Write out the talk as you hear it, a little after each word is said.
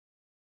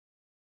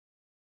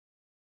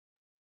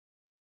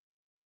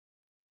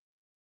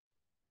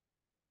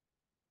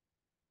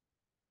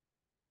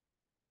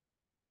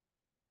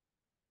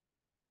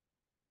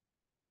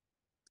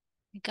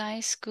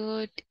Guys,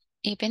 good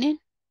evening.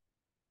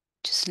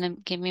 Just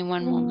give me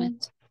one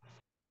moment.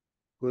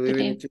 Good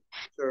evening,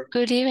 teacher.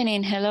 Good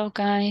evening. Hello,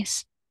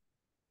 guys.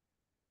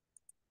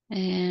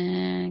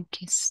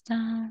 Aquí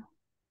está.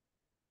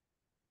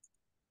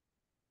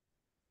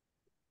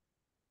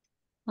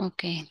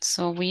 Okay,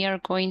 so we are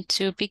going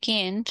to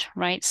begin,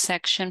 right,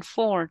 section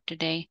 4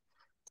 today.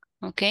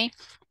 Okay,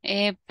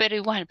 pero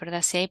igual,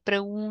 ¿verdad? Si hay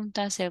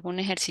preguntas, si algún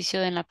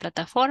ejercicio en la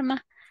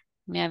plataforma,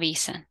 me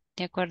avisan,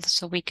 ¿de acuerdo?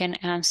 So we can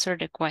answer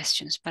the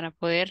questions para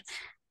poder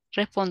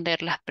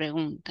responder las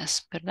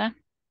preguntas, ¿verdad?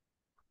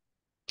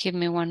 Give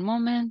me one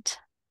moment.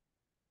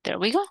 There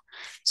we go.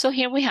 So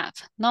here we have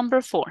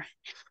number 4.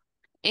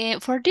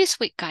 For this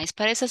week, guys,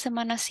 para esa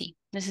semana sí,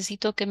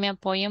 necesito que me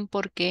apoyen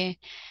porque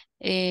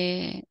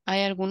hay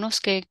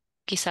algunos que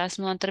quizás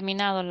no han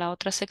terminado la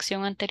otra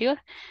sección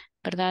anterior,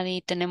 ¿verdad?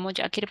 Y tenemos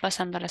ya que ir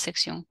pasando a la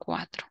sección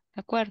 4, ¿de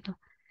acuerdo?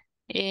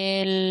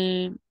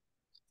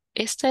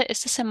 Esta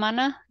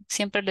semana,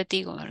 siempre les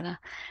digo, ¿verdad?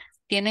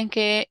 Tienen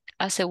que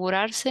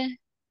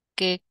asegurarse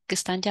que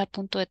están ya a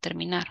punto de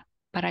terminar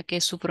para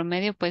que su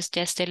promedio pues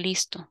ya esté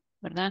listo,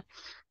 ¿verdad?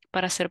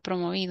 Para ser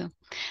promovido.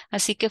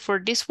 Así que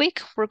for this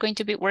week, we're going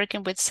to be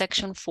working with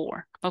section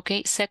 4.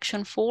 Okay,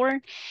 section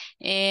 4.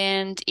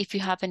 And if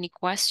you have any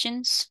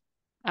questions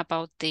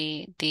about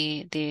the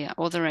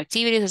other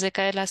activities,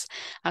 acerca de las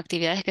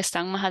actividades que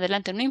están más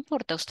adelante, no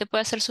importa, usted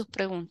puede hacer sus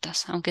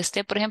preguntas. Aunque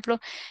esté, por ejemplo,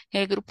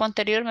 el grupo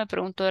anterior me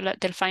preguntó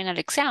del final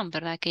exam,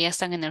 ¿verdad? Que ya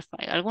están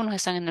algunos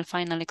están en el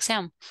final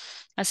exam.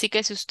 Así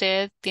que si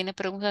usted tiene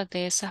preguntas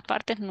de esas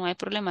partes, no hay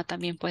problema,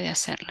 también puede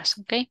hacerlas,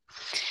 ¿ok?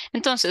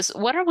 Entonces,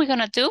 what are we going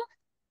to do?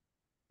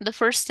 The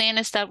first thing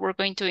is that we're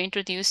going to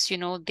introduce,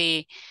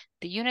 the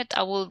unit.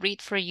 I will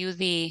read for you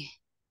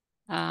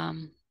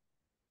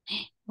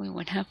wait,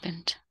 what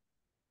happened?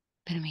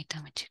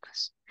 Permítame,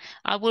 chicos.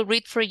 I will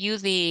read for you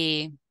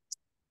the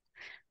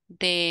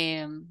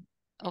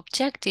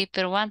objective,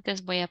 pero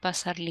antes voy a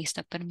pasar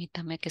lista.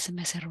 Permítame que se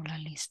me cerró la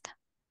lista.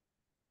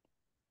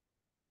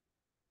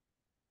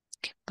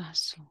 ¿Qué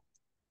pasó?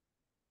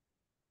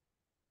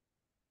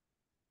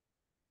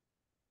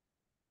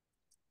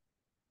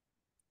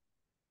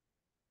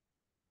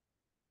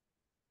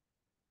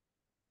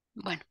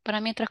 Bueno, para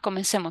mientras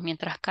comencemos,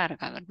 mientras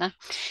carga, ¿verdad?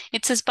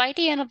 It says, by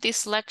the end of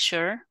this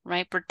lecture,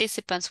 right,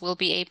 participants will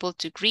be able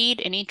to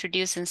greet and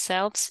introduce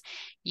themselves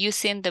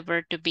using the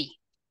verb to be.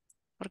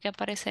 ¿Por qué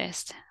aparece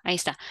este? Ahí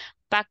está.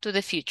 Back to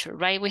the future,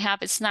 right? We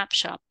have a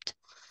snapshot.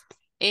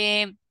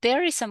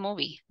 There is a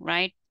movie,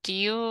 right? Do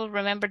you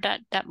remember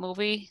that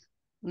movie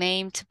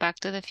named Back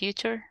to the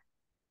Future?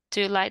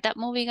 Do you like that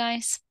movie,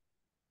 guys?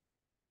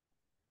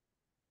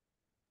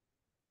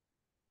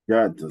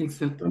 Yeah,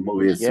 the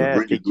movie is Yes,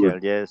 really teacher,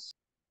 good. yes.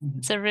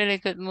 It's a really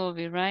good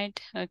movie, right?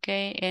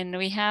 Okay, and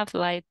we have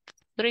like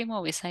 3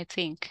 movies, I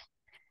think.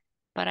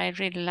 But I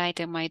really like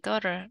them. My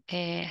daughter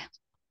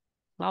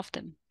loved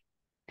them.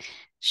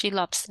 She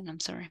loves them, I'm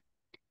sorry.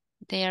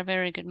 They are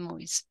very good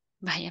movies.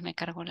 Vaya, me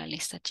cargo la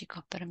lista,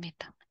 chicos,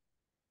 permítanme.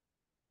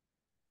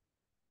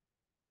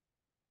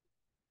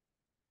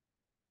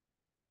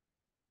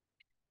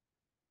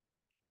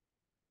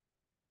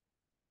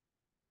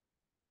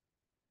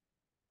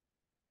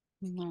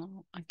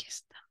 No, aquí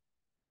está.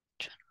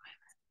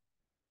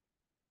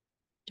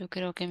 Yo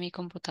creo que mi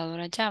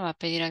computadora ya va a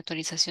pedir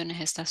actualizaciones.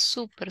 Está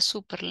súper,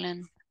 súper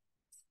lenta.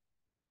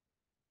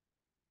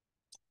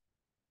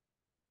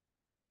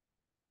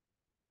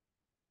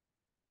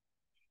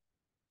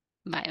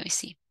 Vaya, hoy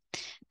sí.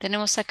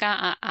 Tenemos acá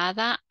a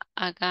Ada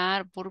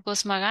Agar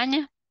Burgos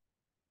Magaña.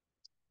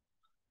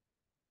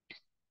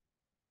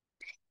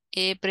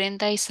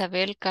 Brenda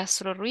Isabel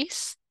Castro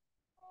Ruiz.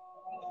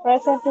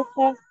 Present,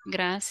 teacher.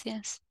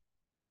 Gracias.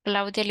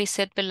 Claudia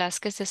Lisette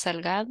Velázquez de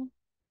Salgado.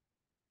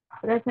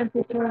 Present,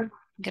 teacher.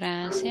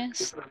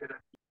 Gracias.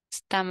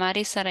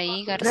 Tamari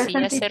Saraí García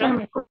Present, Cerón.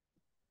 teacher.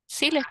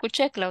 Sí, le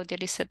escuché, Claudia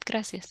Lisette,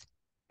 gracias.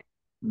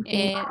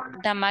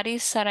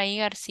 Damaris Saraí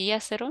García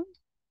Cerón.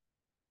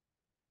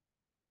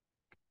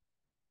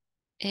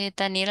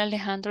 Daniel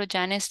Alejandro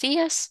Llanes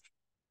Díaz.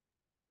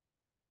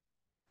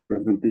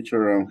 Present,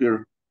 teacher, I'm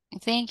here.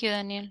 Thank you,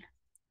 Daniel.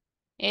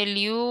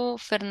 Eliu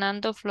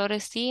Fernando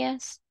Flores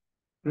Díaz.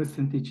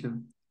 Present, teacher.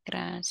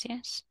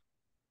 Gracias.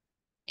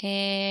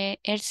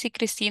 Elsie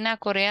Cristina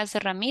Correas de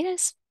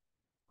Ramírez.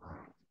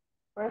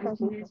 Present,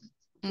 teacher.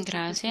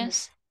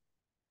 Gracias.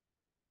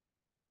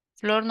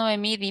 Flor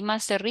Noemí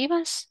Dimas de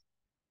Rivas.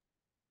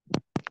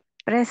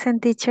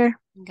 Present, teacher.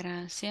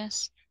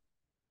 Gracias.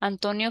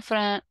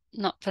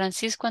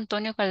 Francisco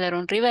Antonio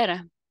Calderón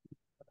Rivera.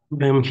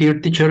 I'm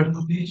here, teacher.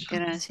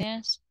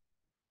 Gracias.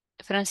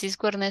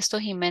 Francisco Ernesto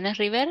Jiménez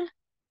Rivera.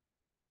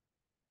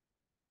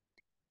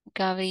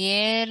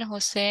 Gabriel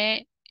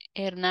José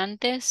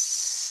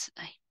Hernández.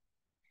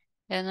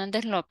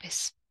 Hernández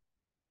López.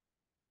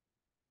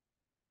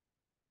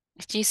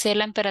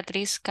 Gisela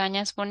Emperatriz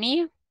Cañas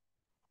Bonilla.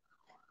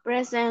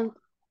 Present.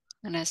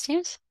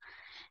 Gracias.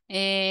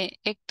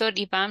 Héctor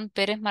Iván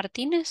Pérez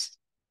Martínez.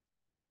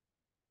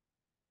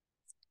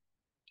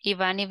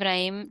 Iván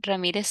Ibrahim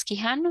Ramírez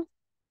Quijano.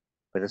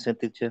 Present,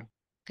 teacher.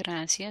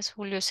 Gracias.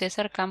 Julio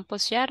César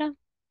Campos Yara.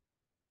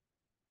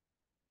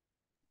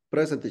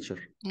 Present,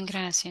 teacher.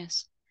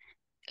 Gracias.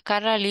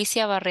 Carla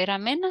Alicia Barrera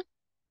Mena.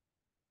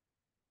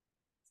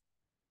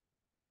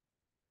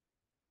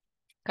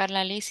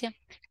 Carla Alicia.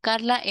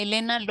 Carla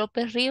Elena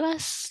López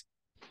Rivas.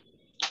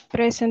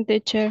 Present,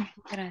 teacher.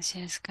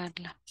 Gracias,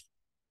 Carla.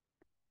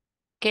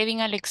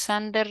 Kevin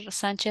Alexander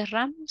Sánchez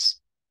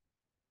Ramos.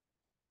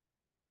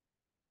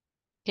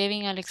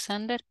 Kevin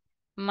Alexander.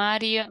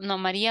 María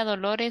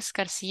Dolores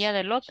García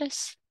de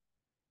López.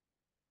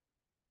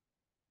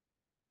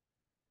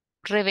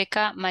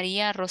 Rebeca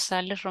María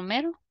Rosales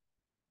Romero.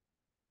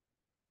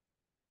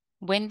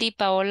 Wendy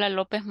Paola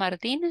López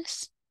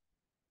Martínez.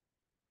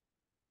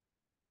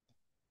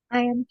 I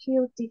am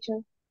here, teacher.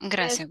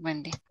 Gracias,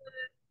 Wendy.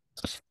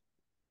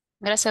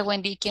 Gracias,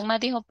 Wendy. ¿Quién más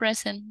dijo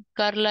present?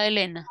 Carla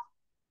Elena.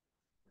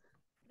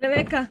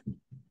 Rebeca.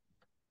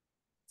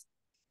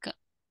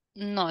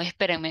 No,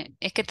 espérenme.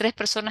 Es que 3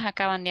 personas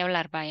acaban de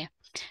hablar, vaya.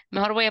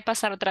 Mejor voy a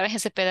pasar otra vez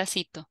ese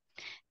pedacito.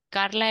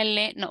 Carla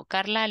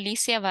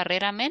Alicia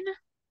Barrera Mena.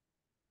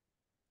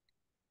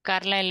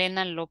 Carla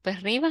Elena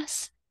López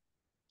Rivas.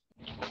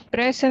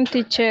 Present,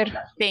 teacher.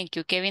 Thank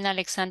you. Kevin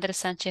Alexander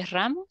Sánchez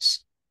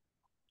Ramos.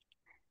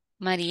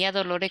 María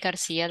Dolores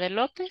García de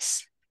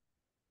López.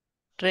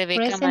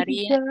 Rebeca Present,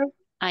 María. teacher.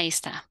 Ahí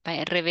está.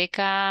 Vaya,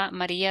 Rebeca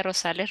María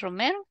Rosales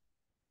Romero.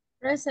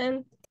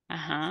 Present.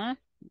 Ajá.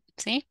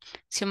 Sí.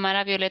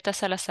 Xiomara Violeta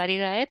Salazar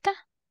Iraeta.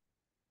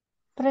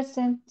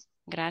 Present.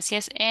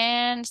 Gracias.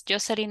 And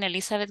Jocelyn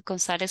Elizabeth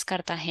González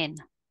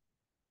Cartagena.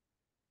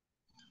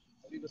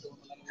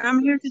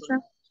 I'm here, teacher.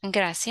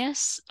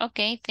 Gracias.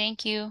 Okay,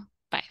 thank you.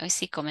 Bye. Hoy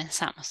sí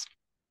comenzamos.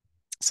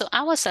 So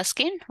I was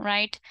asking,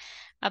 right,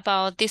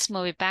 about this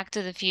movie, Back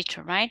to the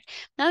Future, right?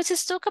 Now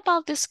let's talk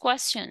about these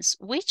questions.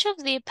 Which of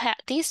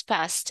these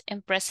past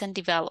and present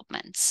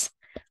developments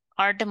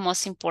are the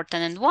most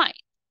important and why?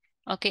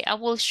 Okay, I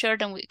will share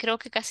them. Creo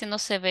que casi no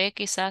se ve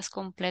quizás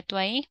completo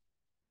ahí.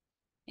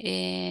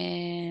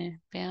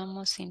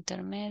 Veamos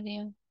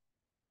intermedio.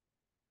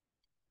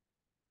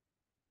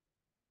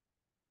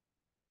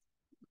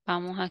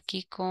 Vamos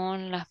aquí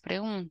con las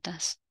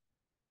preguntas.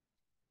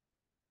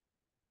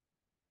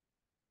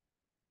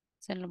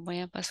 Se los voy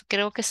a pasar.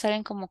 Creo que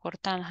salen como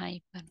cortadas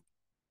ahí, pero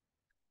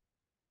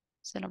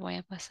se los voy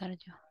a pasar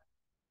yo.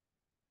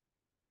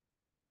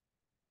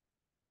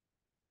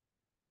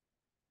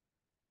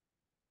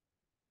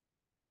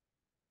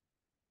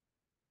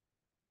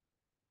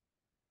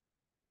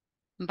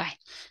 Bye.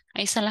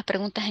 Ahí están las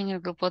preguntas en el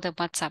grupo de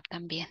WhatsApp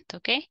también,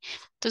 ¿ok?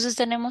 Entonces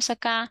tenemos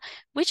acá,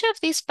 which of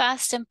these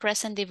past and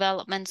present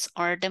developments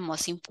are the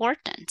most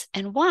important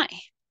and why?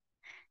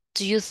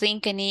 Do you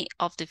think any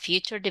of the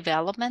future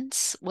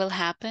developments will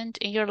happen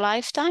in your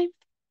lifetime?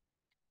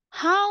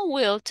 How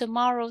will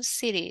tomorrow's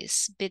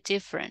cities be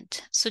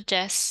different?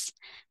 Suggests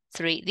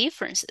 3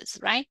 differences,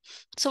 right?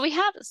 So we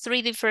have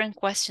 3 different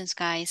questions,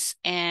 guys,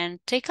 and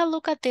take a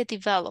look at the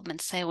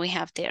developments that we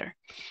have there.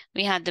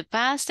 We have the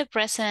past, the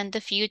present, and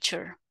the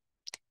future.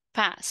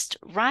 Past,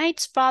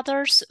 Wright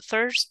brothers'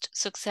 first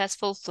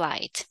successful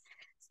flight.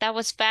 That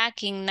was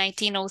back in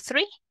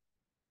 1903,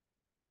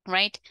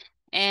 right?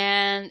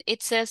 And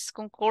it says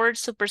Concorde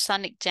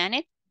supersonic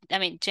jet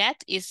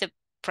is the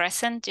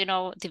present,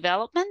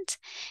 development.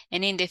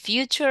 And in the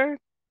future,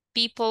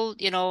 people,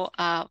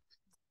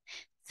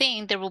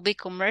 think there will be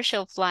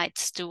commercial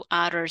flights to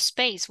outer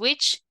space,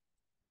 which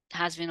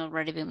has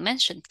already been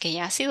mentioned, que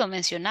ya ha sido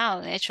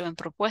mencionado, de hecho, en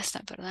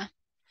propuesta, ¿verdad?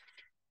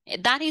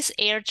 That is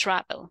air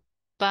travel.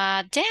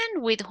 But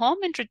then with home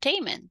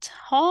entertainment,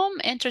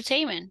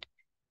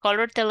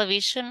 color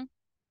television,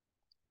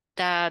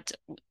 that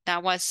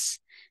was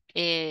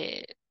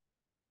the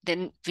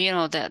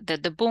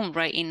boom,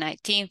 right, in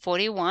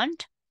 1941.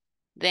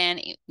 Then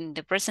in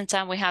the present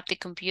time, we have the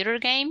computer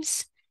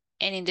games,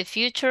 and in the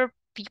future,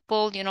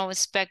 people,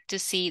 expect to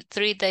see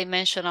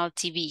 3-dimensional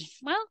TV.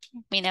 Well,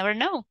 we never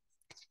know.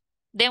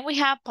 Then we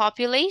have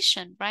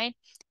population, right?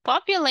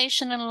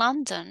 Population in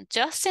London,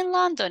 just in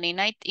London in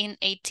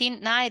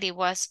 1890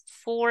 was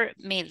 4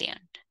 million.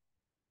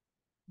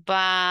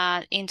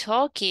 But in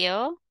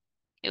Tokyo,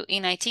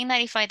 in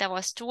 1995, that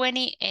was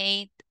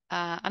 28,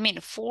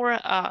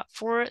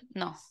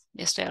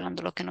 estoy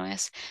hablando lo que no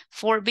es,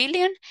 4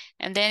 billion.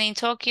 And then in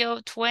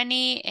Tokyo,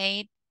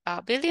 28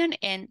 billion,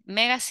 and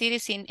mega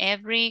cities in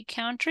every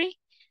country,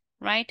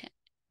 right?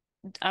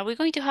 Are we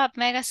going to have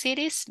mega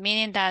cities?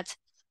 Meaning that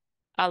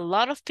a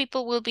lot of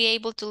people will be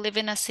able to live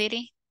in a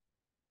city,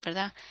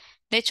 ¿verdad?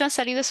 De hecho, han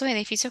salido esos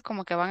edificios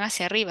como que van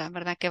hacia arriba,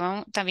 ¿verdad? Que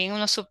van también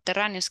unos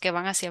subterráneos que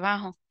van hacia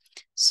abajo.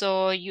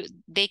 So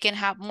they can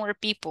have more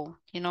people,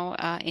 in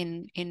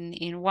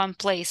one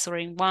place or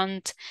in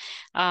one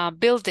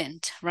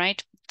building,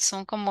 right?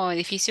 Son como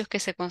edificios que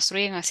se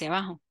construyen hacia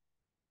abajo.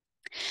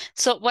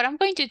 So what I'm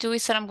going to do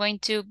is that I'm going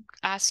to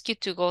ask you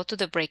to go to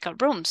the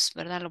breakout rooms,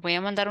 ¿verdad? Lo voy a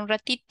mandar un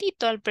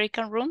ratitito al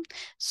breakout room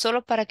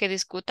solo para que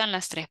discutan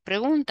las 3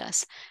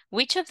 preguntas.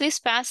 Which of these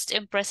past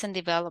and present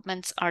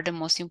developments are the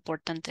most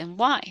important and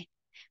why?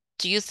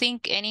 Do you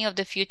think any of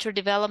the future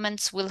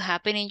developments will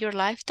happen in your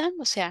lifetime?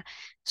 O sea,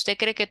 ¿usted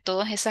cree que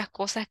todas esas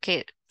cosas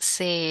que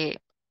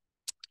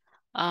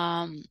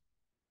um,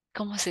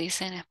 ¿cómo se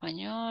dice en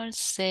español?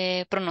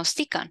 Se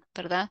pronostican,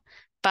 ¿verdad?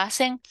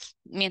 Pasen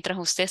mientras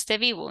usted esté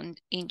vivo,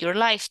 in your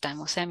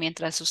lifetime, o sea,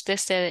 mientras usted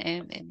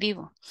esté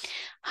vivo.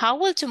 How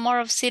will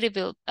tomorrow's city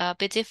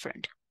be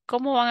different?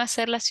 ¿Cómo van a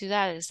ser las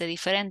ciudades de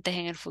diferentes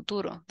en el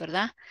futuro,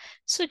 verdad?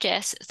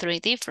 Suggest three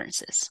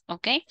differences,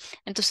 ¿ok?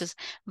 Entonces,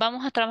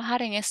 vamos a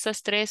trabajar en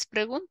estas tres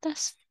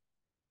preguntas,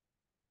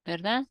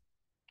 ¿verdad?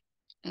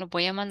 Lo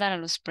voy a mandar a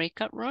los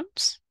breakout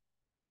rooms.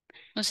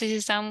 No sé si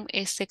están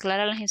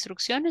claras las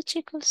instrucciones,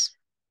 chicos.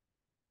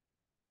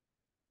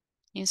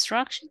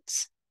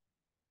 Instructions.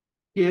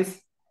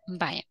 Yes.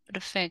 Vaya,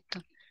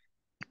 perfecto.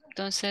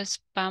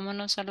 Entonces,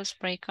 vámonos a los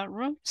breakout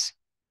rooms.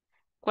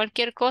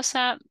 Cualquier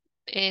cosa,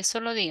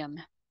 solo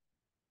dígame.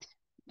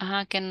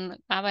 Ajá,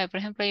 vaya, por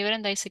ejemplo, ahí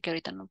Brenda dice que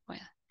ahorita no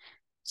puede.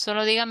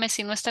 Solo dígame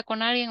si no está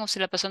con alguien o si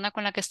la persona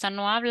con la que está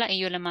no habla y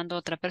yo le mando a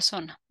otra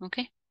persona, ¿ok?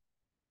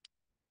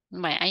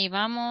 Vaya, ahí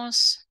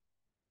vamos.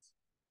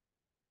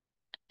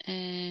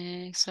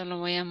 Solo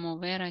voy a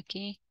mover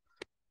aquí.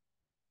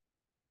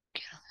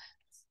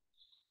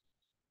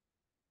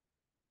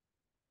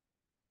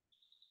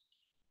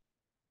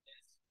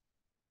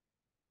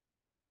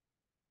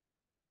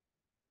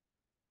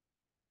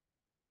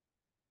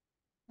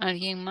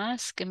 ¿Alguien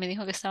más que me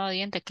dijo que estaba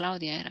diente?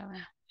 Claudia era,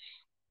 ¿verdad?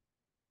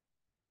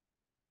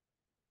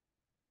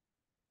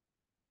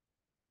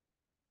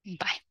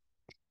 Bye.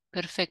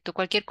 Perfecto.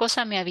 Cualquier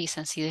cosa me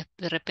avisan. Si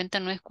de repente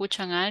no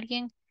escuchan a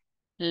alguien,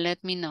 let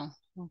me know,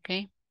 ¿ok?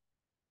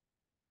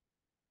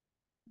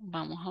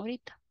 Vamos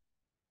ahorita.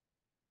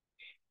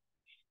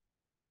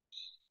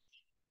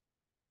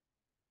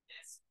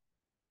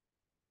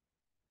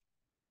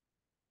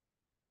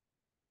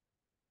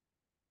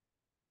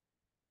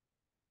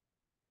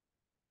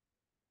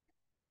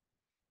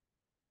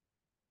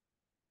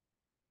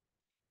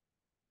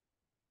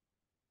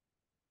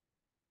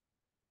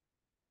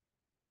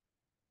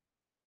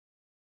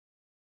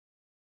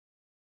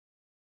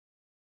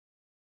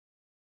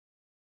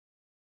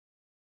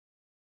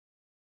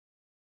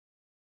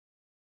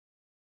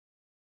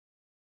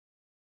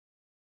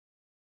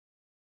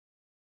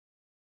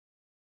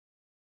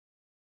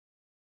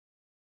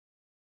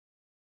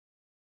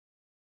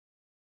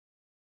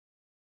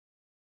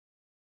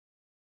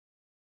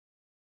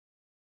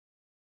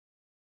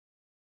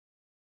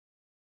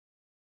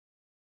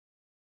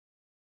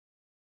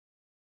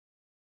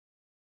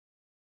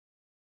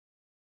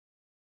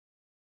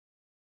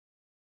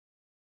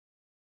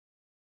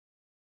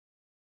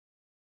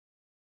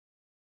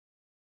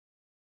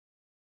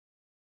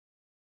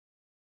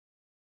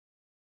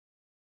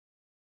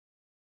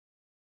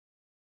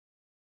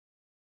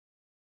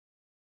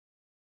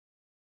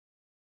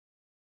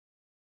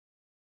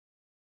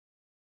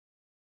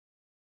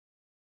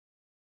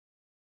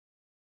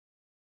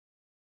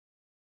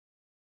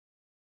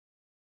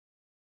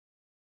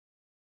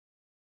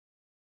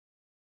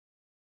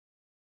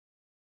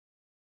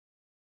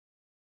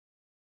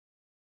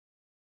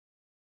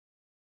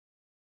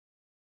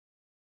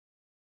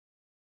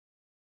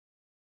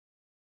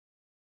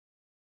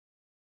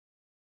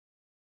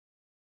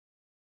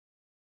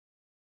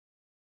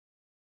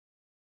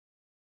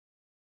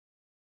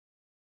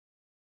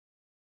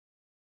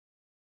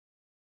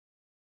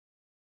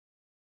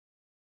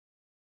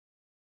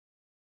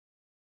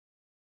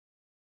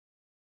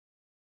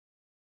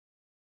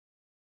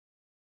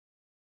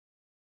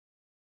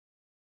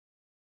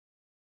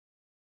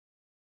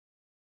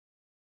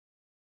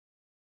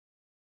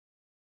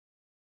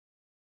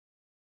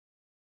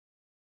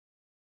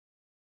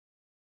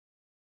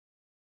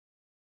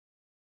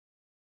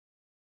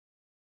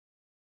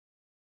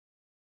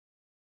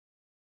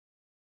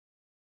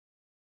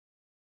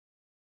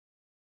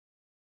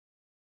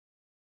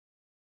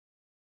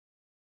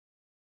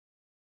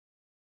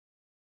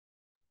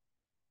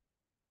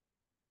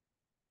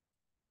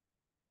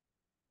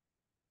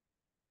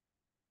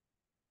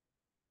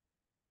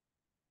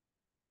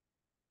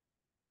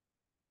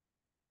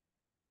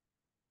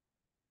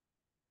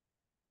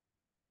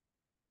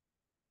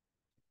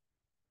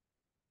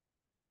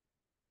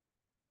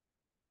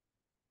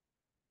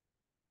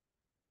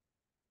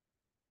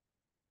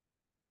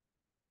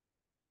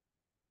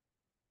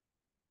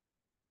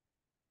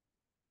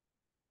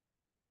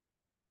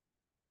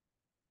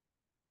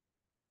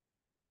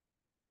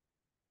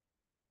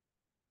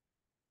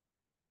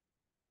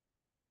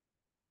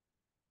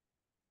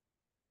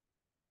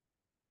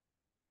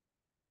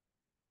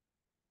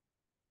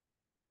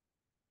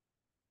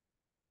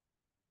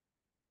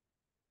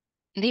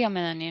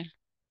 Dígame, Daniel.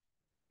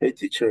 Hey,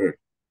 teacher,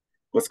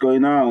 what's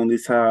going on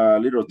this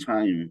little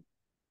time?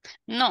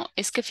 No,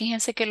 es que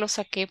fíjense que lo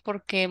saqué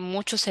porque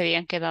muchos se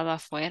habían quedado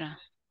afuera.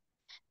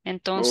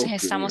 Entonces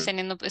estamos Okay,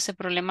 teniendo ese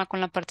problema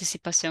con la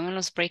participación en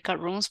los breakout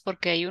rooms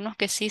porque hay unos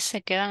que sí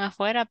se quedan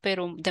afuera,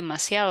 pero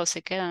demasiado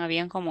se quedan,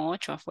 habían como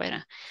 8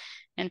 afuera.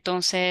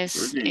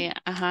 Entonces, really?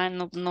 ajá,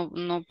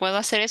 no puedo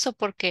hacer eso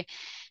porque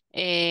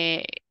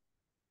eh,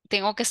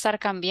 tengo que estar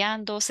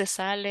cambiando, se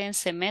salen,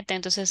 se meten,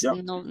 entonces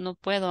Yep. no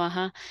puedo,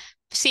 ajá.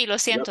 Sí, lo Yep.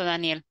 siento,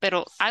 Daniel,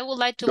 pero I would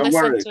like to Don't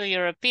listen worry. to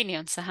your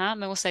opinions, ajá.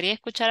 Me gustaría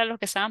escuchar a los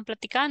que estaban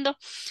platicando.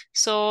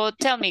 So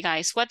tell me,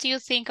 guys, what do you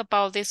think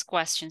about these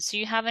questions? Do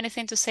you have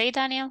anything to say,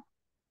 Daniel?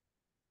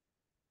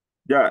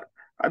 Yeah,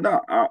 I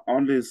don't I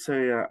only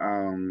say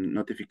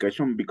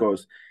notification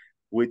because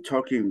we're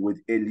talking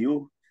with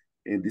Eliu,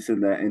 and this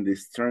in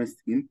this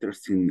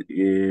interesting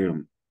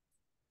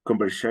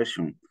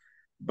conversation.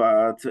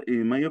 But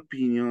in my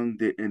opinion,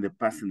 in the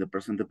past and the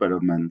present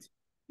development,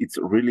 it's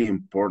really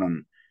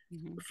important.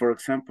 For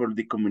example,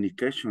 the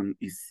communication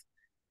is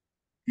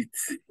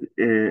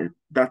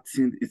that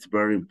thing is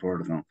very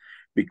important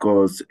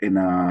because in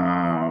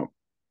 20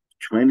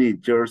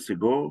 years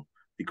ago,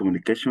 the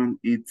communication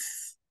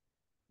is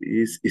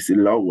the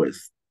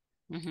lowest.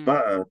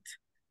 But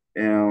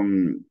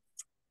um,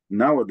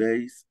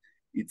 nowadays,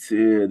 it's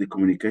the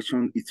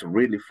communication is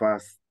really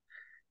fast,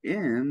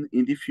 and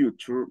in the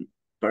future,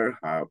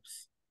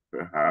 perhaps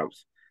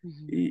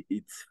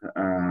it's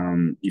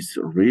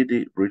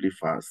really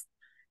fast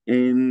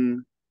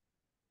and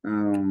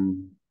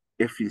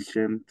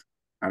efficient.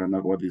 I don't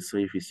know what to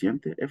say,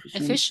 Efficient,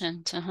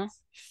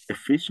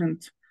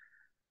 efficient.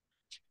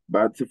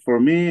 But for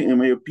me, in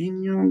my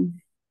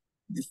opinion,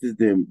 this is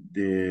the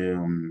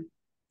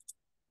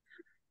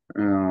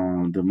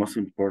most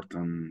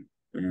important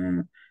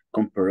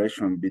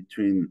comparison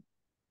between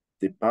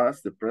the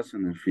past, the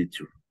present, and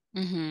future.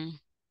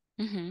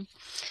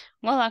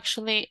 Well,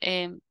 actually,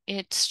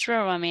 it's true.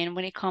 I mean,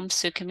 when it comes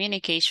to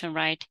communication,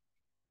 right?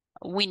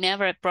 We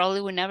never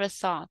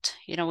thought,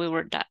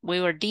 we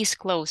were this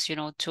close,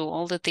 to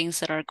all the things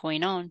that are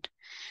going on.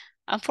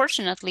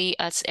 Unfortunately,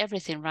 as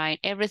everything, right?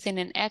 Everything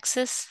in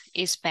excess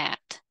is bad.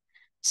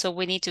 So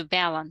we need to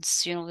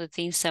balance, the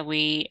things that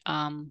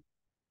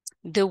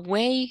the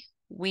way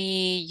we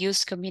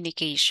use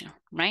communication,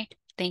 right?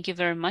 Thank you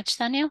very much,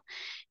 Daniel.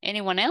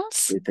 Anyone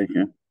else? Okay, thank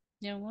you.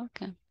 You're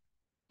welcome.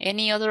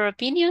 Any other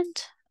opinion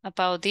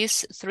about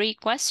these 3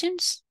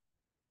 questions?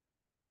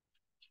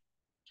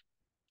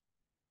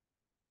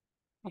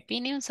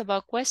 Opinions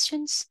about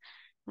questions?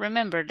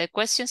 Remember, the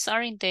questions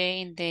are in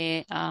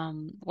the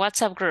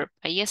WhatsApp group.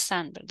 Ahí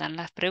están, ¿verdad?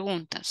 Las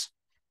preguntas.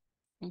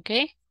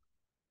 Okay.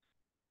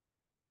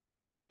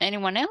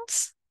 Anyone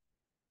else?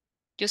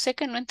 Yo sé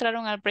que no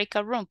entraron al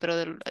breakout room,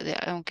 pero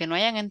aunque no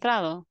hayan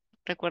entrado,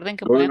 recuerden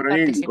que Go pueden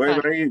Ibrahim, go participar.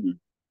 Ibrahim.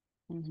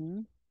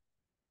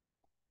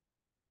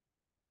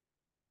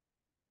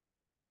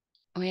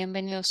 Hoy han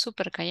venido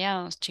súper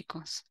callados,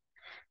 chicos.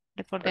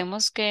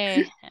 Recordemos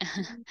que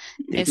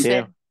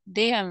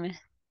dígame.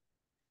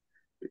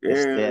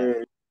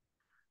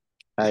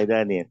 Hi,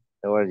 Daniel.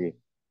 How are you?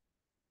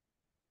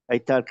 I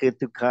talked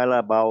to Carla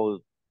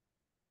about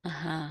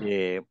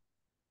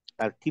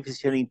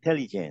artificial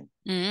intelligence.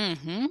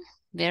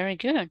 Very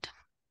good.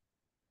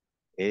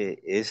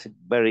 It's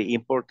very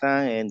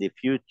important in the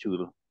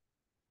future,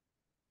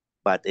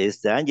 but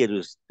it's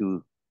dangerous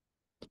too.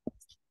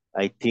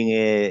 I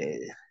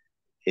think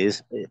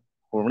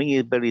for me,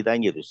 it's very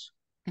dangerous.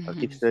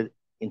 Artificial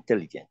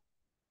intelligence.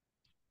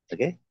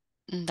 Okay?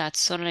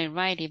 That's totally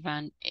right,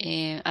 Ivan.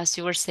 As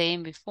you were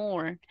saying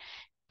before,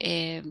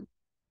 I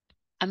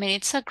mean,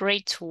 it's a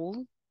great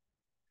tool,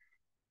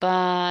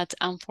 but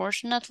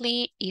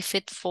unfortunately, if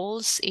it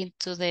falls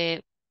into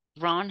the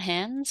wrong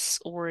hands,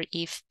 or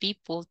if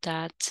people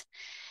that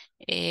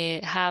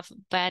have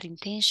bad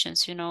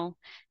intentions,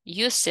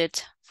 use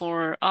it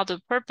for other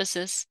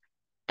purposes,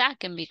 that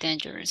can be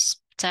dangerous,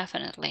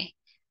 definitely.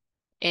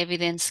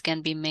 Evidence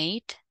can be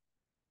made.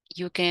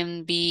 You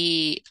can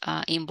be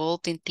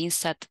involved in things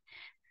that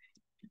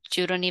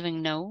you don't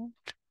even know,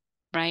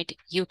 right?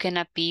 You can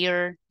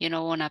appear,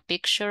 on a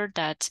picture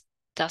that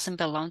doesn't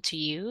belong to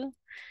you.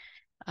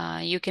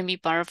 You can be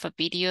part of a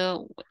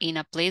video in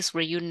a place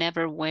where you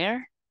never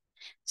were.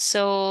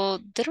 So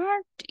there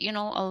are,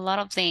 a lot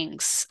of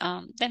things.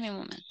 Let me a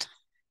moment.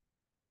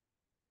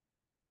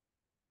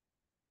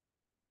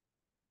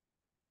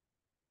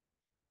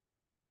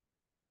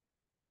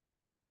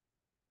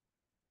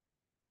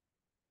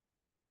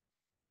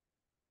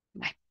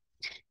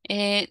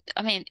 I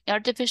mean,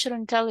 artificial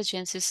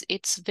intelligence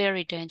it's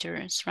very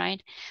dangerous,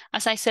 right?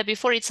 As I said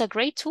before, it's a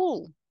great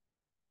tool,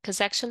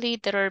 because actually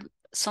there are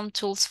some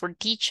tools for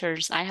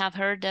teachers. I have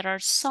heard there are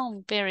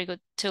some very good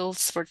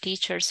tools for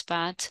teachers,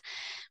 but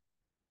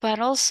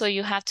also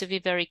you have to be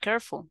very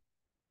careful,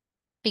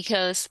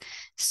 because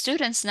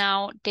students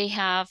now, they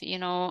have, they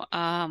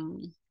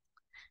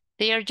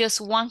are just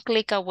one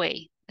click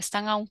away.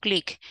 Están a un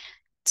clic.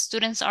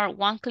 Students are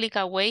one click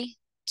away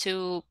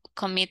to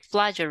commit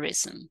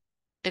plagiarism,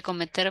 de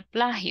cometer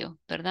plagio,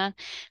 ¿verdad?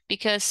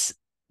 Because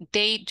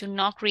they do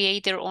not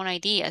create their own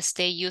ideas.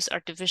 They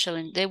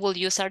will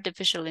use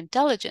artificial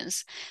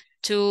intelligence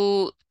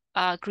to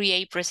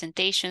create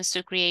presentations,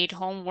 to create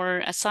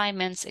homework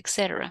assignments,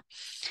 etc.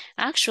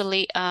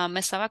 Actually, me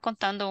estaba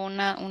contando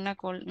una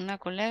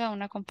colega,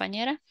 una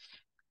compañera,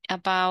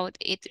 about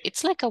it.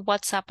 It's like a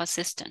WhatsApp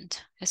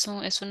assistant. Es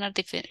una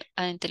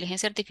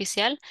inteligencia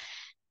artificial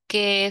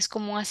que es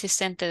como un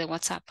asistente de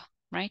WhatsApp.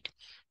 right?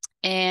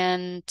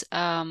 And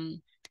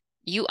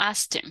you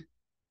asked him.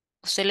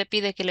 Usted le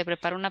pide que le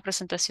prepare una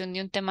presentación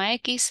de un tema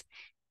X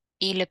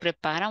y le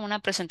prepara una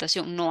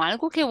presentación, no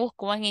algo que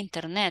buscó en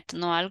internet,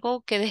 no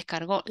algo que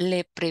descargó,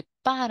 le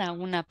prepara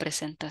una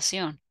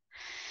presentación.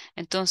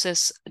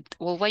 Entonces,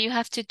 well, what you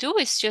have to do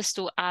is just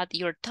to add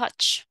your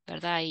touch,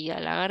 ¿verdad? Y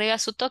le agrega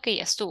su toque y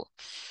ya estuvo.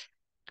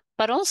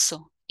 But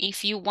also,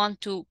 if you want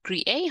to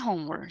create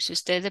homework, si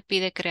usted le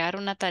pide crear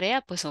una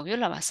tarea, pues obvio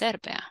la va a hacer,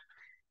 vea.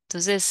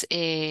 Entonces,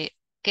 ¿qué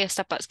va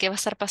a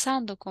estar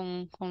pasando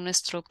con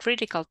nuestro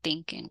critical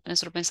thinking,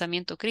 nuestro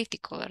pensamiento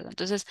crítico, ¿verdad?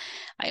 Entonces,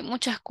 hay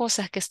muchas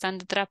cosas que están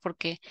detrás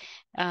porque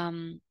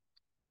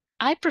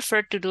I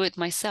prefer to do it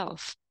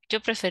myself. Yo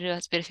prefiero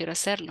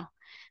hacerlo.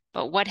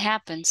 But what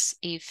happens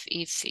if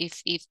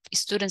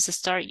students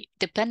start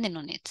depending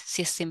on it?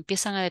 Si se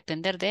empiezan a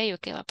depender de ello,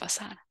 ¿qué va a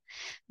pasar?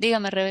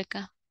 Dígame,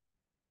 Rebeca.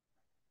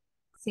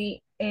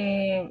 Sí,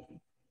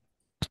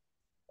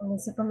 con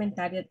ese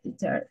comentario,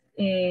 teacher,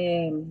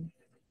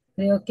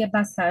 creo que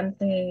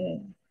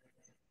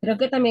creo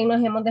que también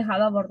nos hemos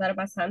dejado abordar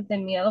bastante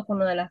miedo con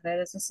lo de las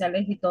redes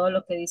sociales y todo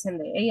lo que dicen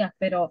de ellas,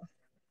 pero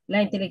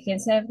la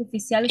inteligencia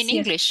artificial In sí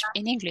es, English,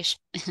 in English.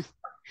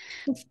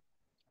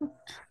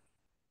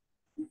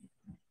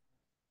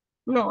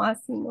 no,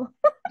 así no.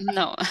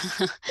 No.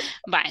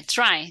 Bye,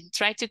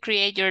 try to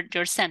create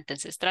your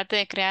sentences. Trate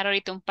de crear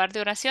ahorita un par de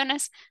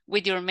oraciones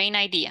with your main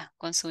idea,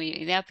 con su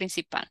idea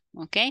principal,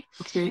 ¿ok?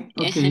 Okay,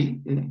 okay.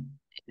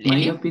 My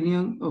Lelio?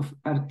 opinion of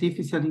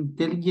artificial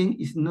intelligence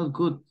is not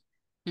good.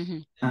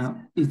 Ujú.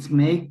 It's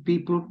make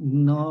people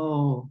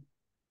no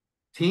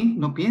think,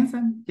 no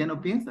piensan, ya no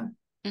piensan.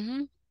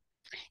 Mhm.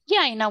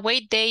 Yeah, in a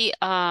way,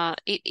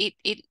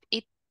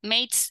 it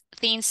makes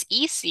things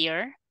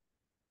easier.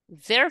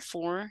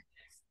 Therefore,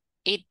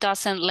 it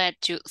doesn't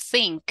let you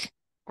think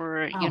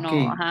or, you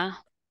know, Okay.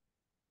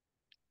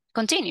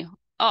 Continue.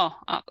 Oh,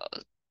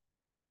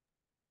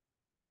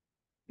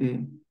 Eh,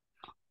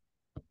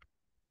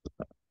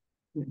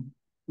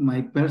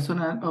 my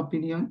personal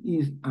opinion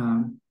is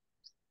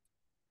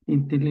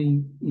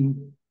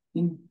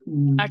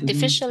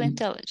artificial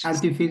intelligence.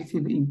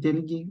 artificial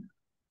intelligence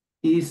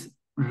is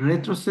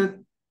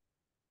retrocede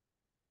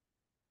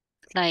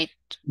Like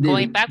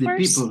going the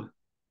backwards? people.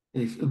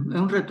 Es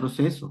un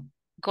retroceso.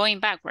 Going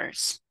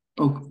backwards.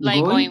 O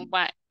Like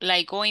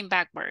going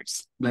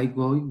backwards. like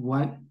going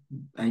what?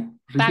 I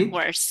repeat.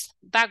 Backwards.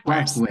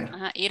 Backward.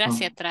 Ir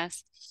hacia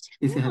atrás.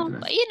 Ese es No,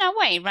 atrás. in a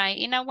way, right?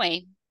 In a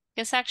way.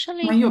 It's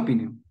actually My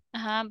opinion.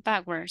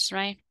 backwards,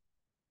 right?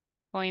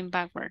 Going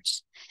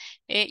backwards.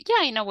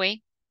 Yeah, in a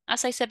way.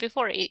 As I said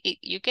before,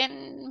 you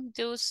can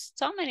do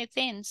so many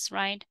things,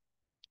 right?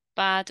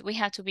 But we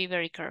have to be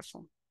very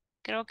careful.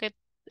 Creo que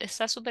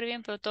está súper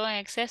bien, pero todo en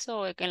exceso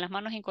o en las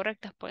manos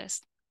incorrectas,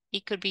 pues,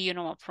 it could be, you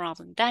know, a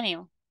problem.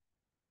 Daniel.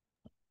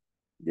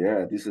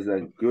 Yeah, this is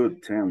a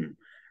good term,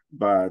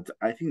 but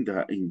I think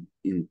that in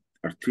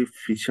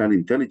artificial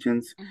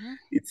intelligence, Mhm.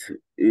 it's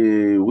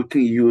we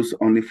can use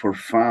only for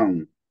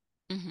fun.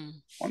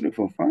 Mhm. Only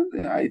for fun.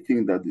 I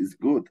think that is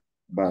good,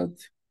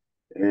 but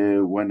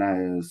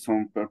when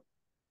some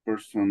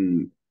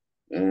person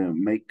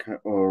make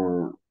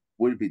or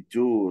will be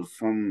do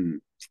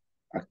some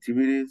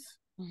activities,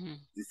 Mhm.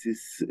 this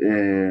is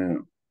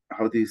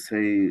how do you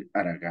say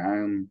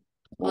arrogant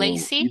or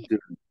Lazy? either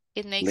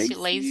It makes you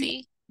lazy.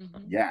 lazy.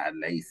 Mhm. Yeah,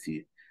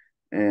 lazy.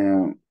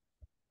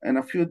 In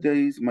a few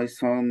days, my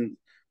son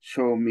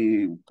showed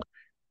me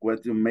where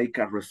to make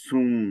a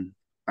resume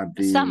at A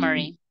the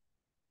summary.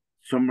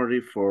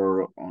 summary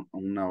for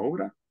una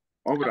obra.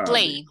 A Obra de,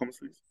 play. ¿cómo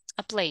se dice?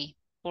 A play.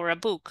 Or a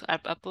book.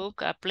 A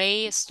book, a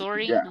play, a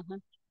story. Yeah.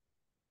 Mhm.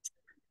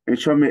 And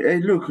show me,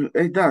 hey, look,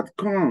 hey, Dad,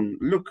 come on,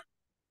 look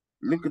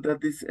at that.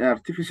 This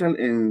artificial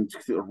and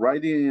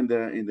writing in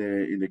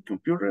the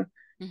computer.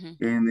 Mhm.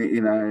 And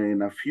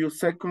in a few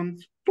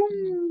seconds,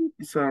 boom,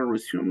 it's a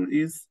resume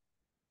is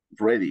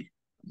ready.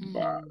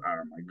 But Mhm.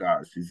 oh my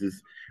gosh, this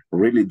is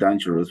really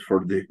dangerous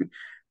for the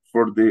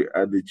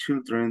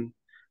children,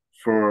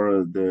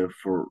 for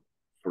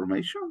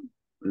formation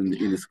in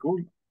Yeah, the school.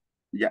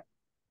 Yeah.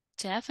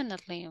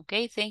 definitely.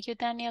 Okay, thank you,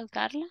 Daniel.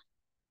 Carla?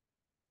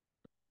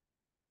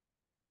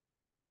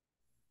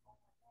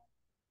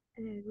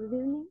 Good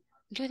evening.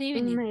 Good In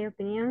evening. my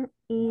opinion,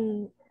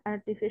 in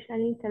artificial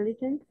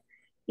intelligence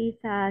is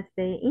as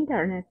the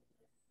internet.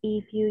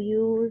 If you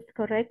use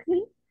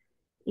correctly,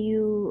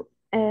 you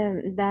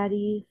that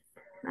is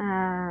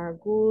a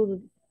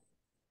good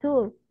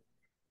tool.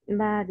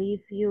 But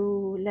if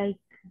you like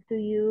to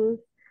use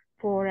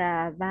for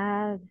a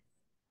bad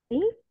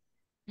thing,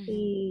 Mhm.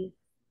 it's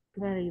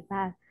very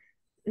bad.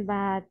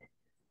 But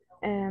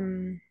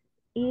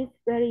it's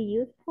very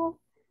useful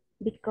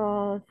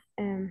because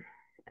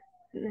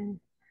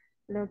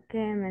lo que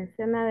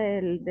menciona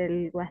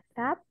del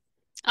WhatsApp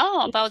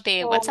Oh, is about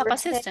the for WhatsApp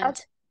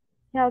assistant.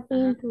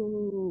 helping Uh-huh.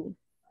 to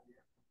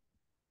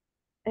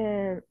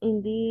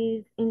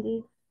in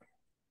this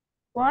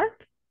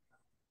work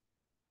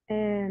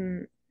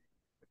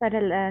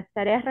para las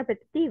tareas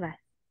repetitivas.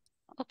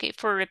 Okay,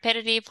 for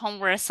repetitive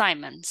homework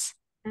assignments.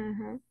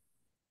 Ajá.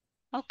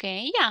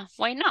 Okay, yeah,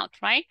 why not,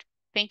 right?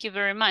 Thank you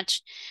very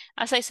much.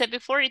 As I said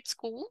before, it's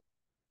cool,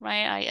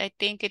 right? I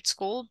think it's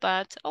cool,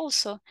 but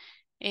also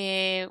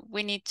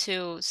we need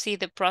to see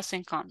the pros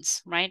and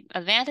cons, right?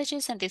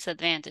 Advantages and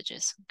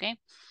disadvantages, okay?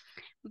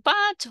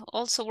 But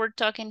also we're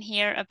talking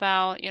here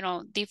about, you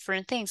know,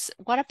 different things.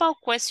 What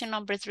about question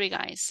number 3,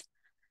 guys?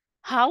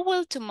 How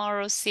will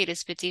tomorrow's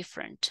cities be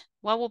different?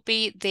 What will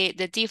be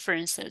the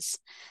differences,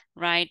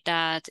 right,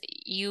 that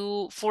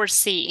you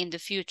foresee in the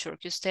future?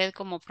 Que usted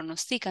como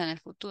pronostica en el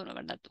futuro,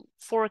 ¿verdad?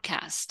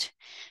 Forecast,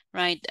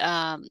 right?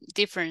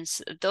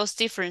 Those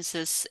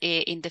differences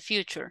in the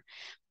future.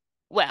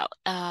 Well,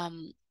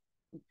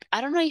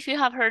 I don't know if you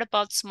have heard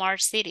about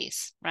smart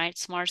cities, right?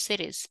 Smart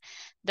cities.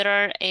 There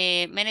are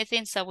many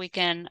things that we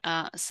can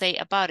say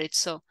about it.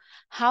 So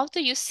how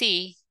do you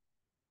see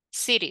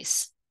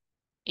cities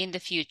in the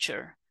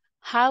future?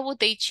 How would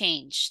they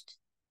change?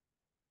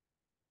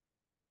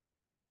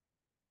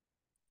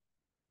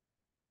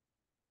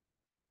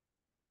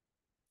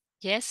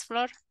 Yes,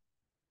 Flor?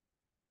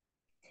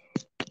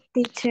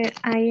 Teacher,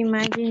 I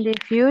imagine the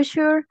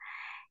future.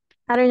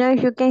 I don't know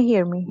if you can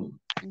hear me.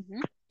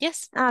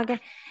 Yes. Okay.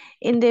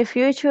 In the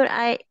future,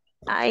 I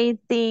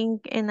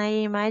think and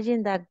I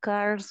imagine that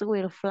cars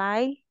will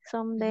fly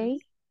someday,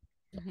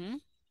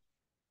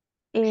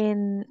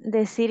 and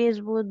the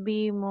cities would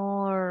be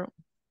more,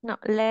 no,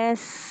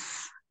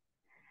 less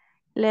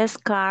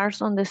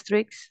cars on the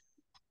streets,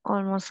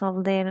 almost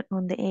all day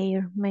on the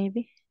air,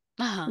 maybe.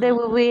 There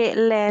will be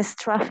less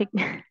traffic.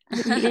 I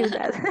believe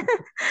that.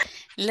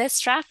 Less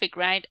traffic,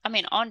 right? I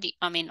mean, on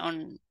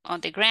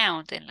the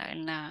ground in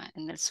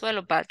el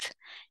suelo,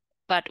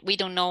 but we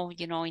don't know,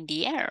 you know, in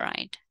the air,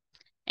 right?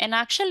 And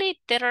actually,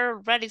 there are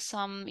already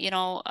some, you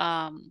know,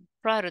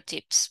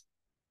 prototypes.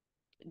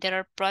 There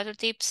are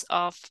prototypes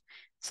of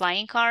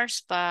flying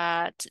cars,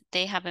 but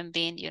they haven't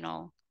been, you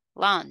know,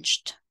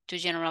 launched to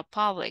general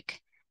public.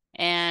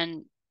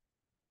 And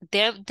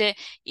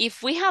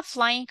if we have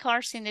flying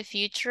cars in the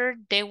future,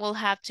 they will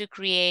have to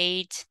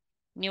create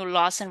new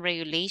laws and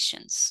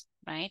regulations,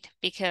 right?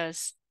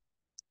 Because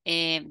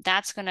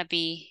that's going to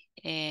be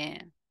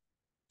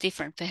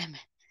different. Espérame,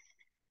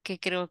 que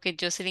creo que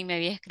Jocelyn me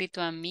había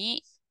escrito a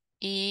mí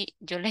y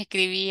yo le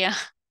escribía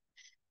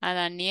a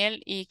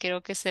Daniel y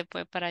creo que se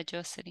fue para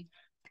Jocelyn.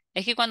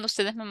 Es que cuando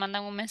ustedes me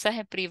mandan un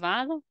mensaje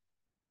privado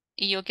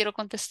y yo quiero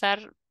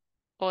contestar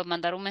o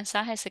mandar un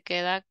mensaje, se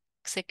queda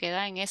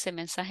en ese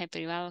mensaje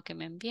privado que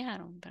me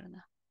enviaron,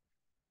 ¿verdad?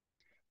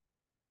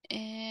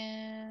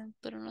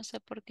 Pero no sé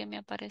por qué me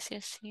aparece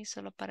así,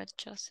 solo para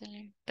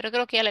Jocelyn. Pero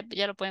creo que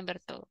ya lo pueden ver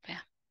todo,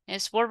 vea.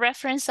 Es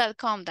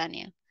wordreference.com,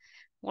 Daniel.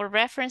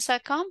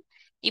 Wordreference.com.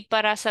 Y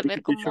para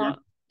saber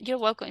cómo, you're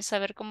welcome,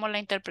 saber cómo la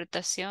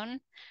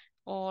interpretación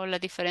o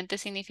los diferentes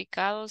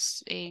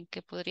significados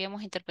que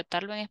podríamos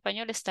interpretarlo en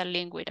español está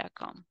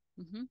lingui.com.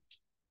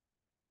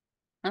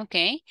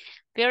 Okay,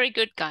 very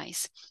good,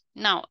 guys.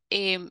 Now,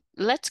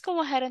 let's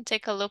go ahead and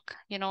take a look,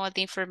 you know, at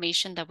the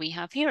information that we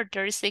have here.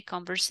 There is a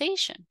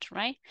conversation,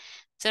 right?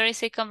 There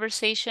is a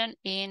conversation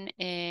in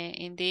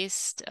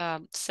this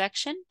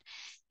section.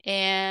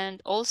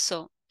 And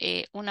also,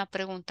 una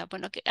pregunta.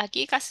 Bueno,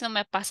 aquí casi no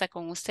me pasa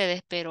con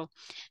ustedes, pero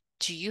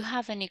do you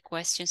have any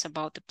questions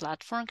about the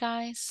platform,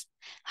 guys?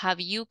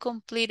 Have you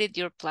completed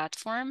your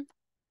platform?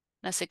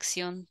 La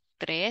sección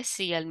 3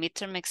 y el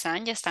midterm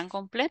exam ya están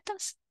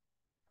completas.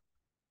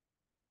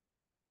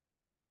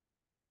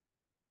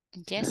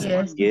 Yes.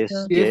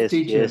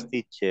 Yes,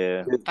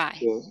 teacher.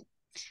 Bye.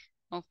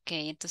 Ok,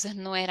 entonces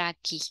no era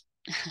aquí.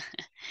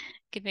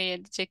 Que me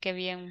habían dicho que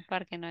había un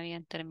par que no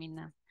habían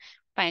terminado.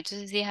 Bye,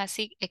 entonces si es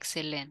así,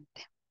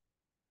 excelente.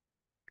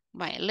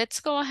 Bye, let's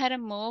go ahead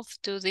and move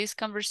to this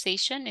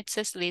conversation. It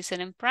says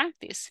listen and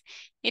practice.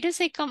 It is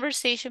a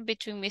conversation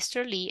between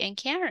Mr. Lee and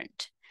Karen.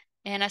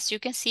 And as you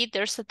can see,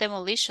 there's a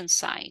demolition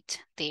site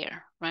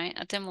there, right?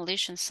 A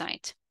demolition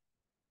site.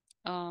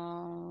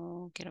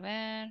 Oh, quiero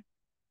ver.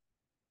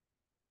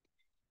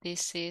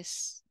 This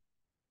is...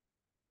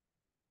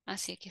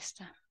 Así, aquí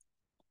está.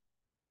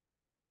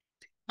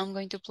 I'm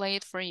going to play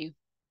it for you.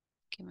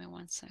 Give me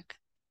 1 sec.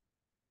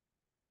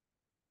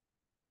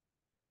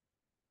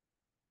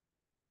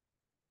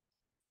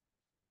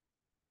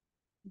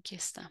 Aquí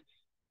está.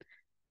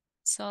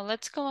 So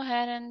let's go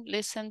ahead and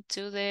listen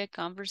to the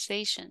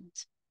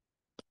conversations.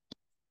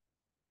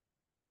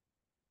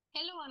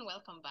 Hello and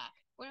welcome back.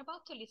 We're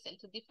about to listen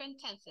to different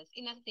tenses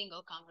in a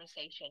single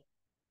conversation.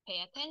 Pay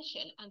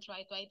attention and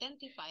try to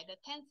identify the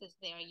tenses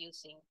they are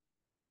using.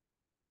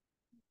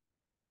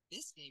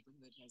 This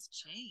neighborhood has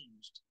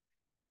changed.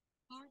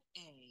 Part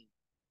A.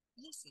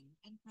 Listen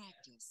and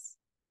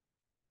practice.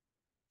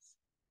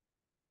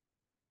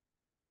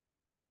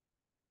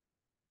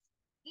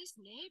 This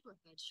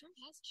neighborhood sure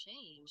has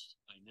changed.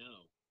 I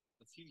know.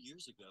 A few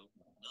years ago,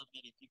 not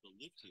many people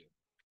lived here,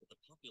 but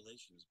the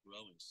population is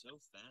growing so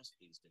fast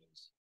these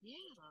days.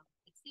 Yeah,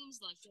 it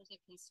seems like there's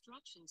a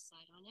construction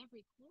site on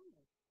every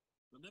corner.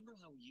 Remember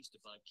how we used to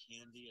buy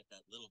candy at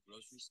that little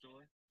grocery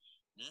store?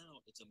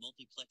 Now it's a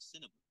multiplex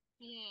cinema.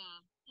 Yeah,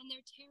 and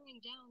they're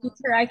tearing down our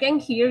Teacher, I can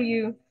hear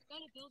you.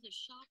 going to build a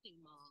shopping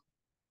mall.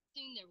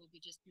 Soon there will be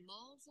just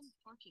malls and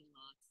parking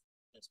lots.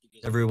 That's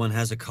because everyone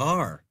has a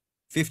car.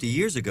 50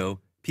 years ago,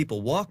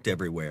 people walked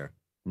everywhere.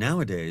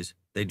 Nowadays,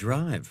 they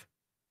drive.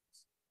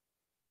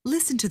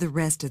 Listen to the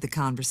rest of the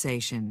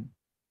conversation.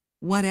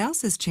 What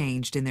else has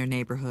changed in their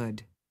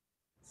neighborhood?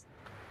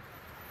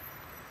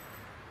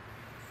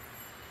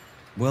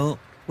 Well,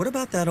 what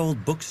about that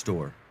old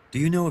bookstore? Do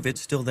you know if it's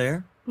still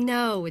there?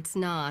 No, it's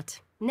not.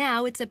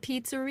 Now it's a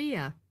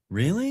pizzeria.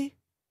 Really?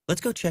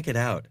 Let's go check it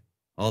out.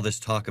 All this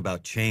talk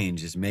about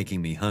change is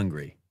making me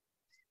hungry.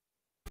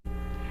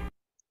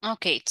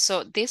 Okay,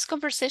 so this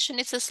conversation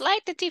is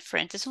slightly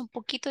different. Es un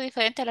poquito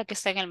diferente a la que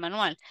está en el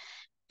manual.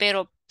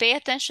 Pero pay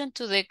attention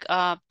to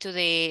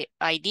the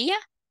idea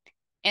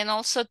and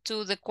also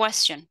to the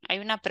question. Hay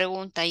una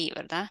pregunta ahí,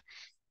 ¿verdad?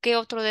 ¿Qué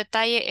otro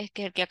detalle es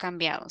que el que ha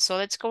cambiado? So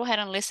let's go ahead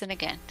and listen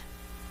again.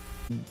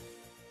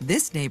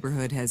 This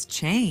neighborhood has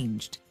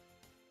changed.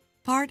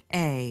 Part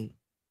A.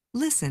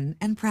 Listen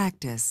and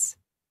practice.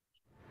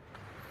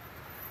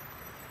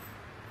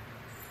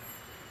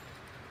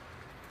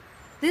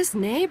 This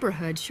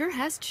neighborhood sure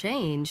has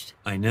changed.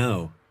 I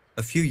know.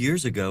 A few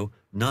years ago,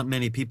 not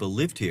many people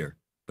lived here,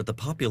 but the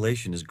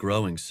population is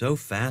growing so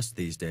fast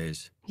these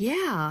days.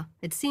 Yeah,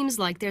 it seems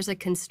like there's a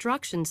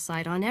construction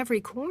site on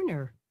every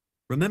corner.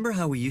 Remember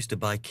how we used to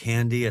buy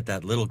candy at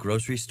that little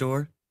grocery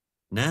store?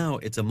 Now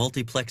it's a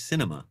multiplex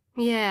cinema.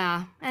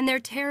 Yeah, and they're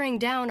tearing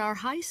down our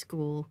high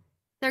school.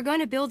 They're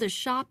going to build a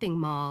shopping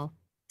mall.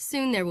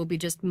 Soon there will be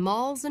just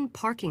malls and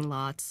parking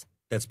lots.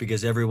 That's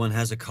because everyone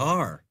has a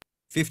car.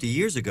 50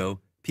 years ago,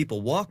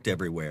 people walked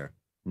everywhere.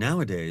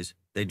 Nowadays,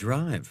 they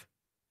drive.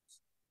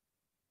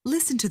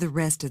 Listen to the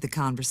rest of the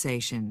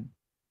conversation.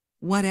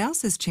 What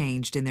else has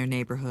changed in their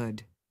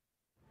neighborhood?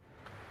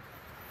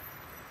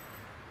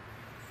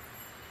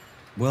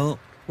 Well,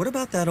 what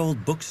about that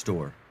old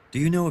bookstore? Do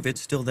you know if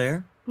it's still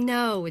there?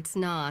 No, it's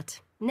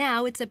not.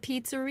 Now it's a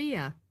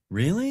pizzeria.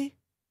 Really?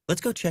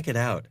 Let's go check it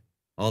out.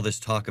 All this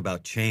talk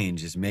about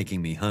change is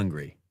making me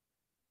hungry.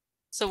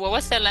 So what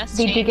was the last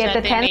Did you change get that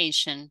the they 10?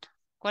 mentioned?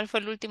 ¿Cuál fue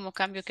el último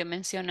cambio que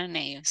mencionan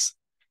ellos?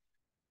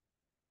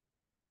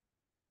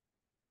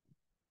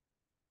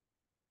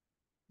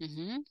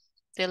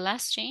 The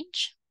last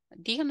change?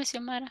 Dígame,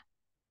 Xiomara.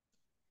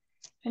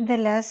 The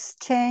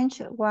last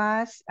change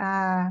was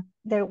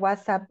there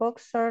was a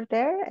bookstore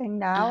there, and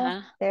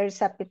now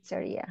there's a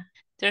pizzeria.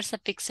 There's a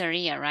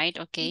pizzeria, right?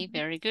 Okay,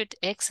 very good.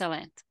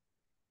 Excellent.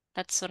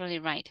 That's totally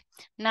right.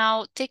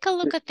 Now, take a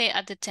look at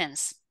the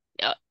tense.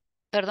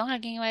 Perdón,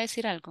 ¿alguien iba a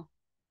decir algo?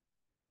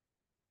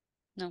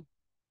 No.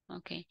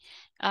 Okay.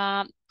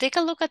 Take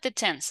a look at the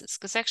tenses,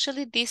 because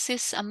actually this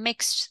is a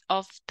mix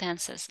of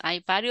tenses.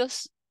 Hay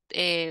varias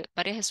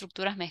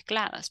estructuras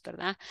mezcladas,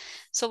 ¿verdad?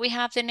 So we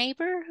have the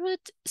neighborhood,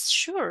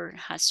 sure,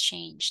 has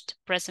changed,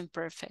 present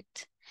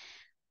perfect.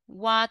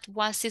 What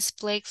was this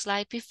place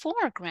like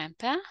before,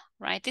 Grandpa?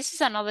 Right? This is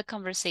another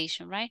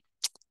conversation, right?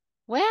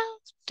 Well,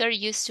 there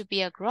used to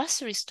be a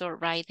grocery store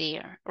right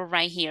there, or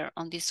right here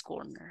on this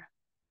corner.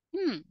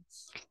 It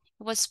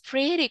was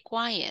pretty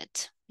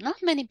quiet.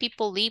 Not many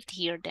people lived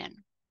here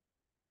then.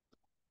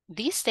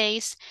 These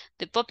days,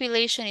 the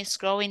population is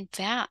growing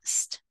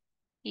fast.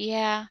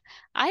 Yeah,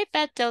 I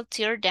bet they'll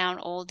tear down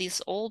all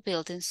these old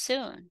buildings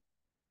soon.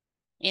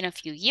 In a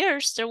few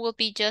years, there will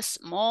be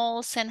just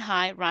malls and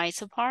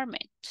high-rise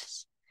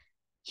apartments.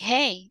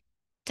 Hey,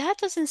 that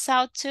doesn't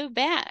sound too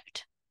bad.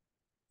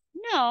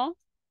 No,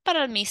 but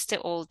I'll miss the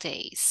old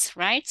days,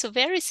 right? So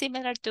very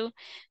similar to,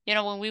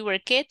 when we were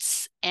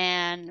kids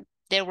and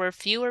there were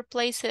fewer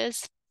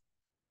places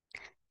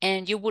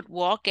and you would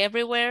walk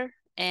everywhere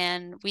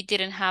and we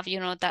didn't have,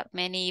 that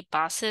many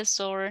buses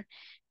or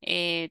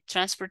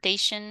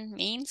transportation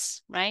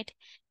means, right?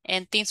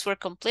 And things were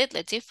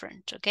completely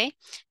different, okay?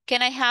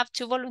 Can I have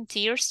 2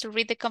 volunteers to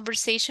read the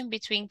conversation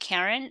between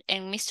Karen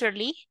and Mr.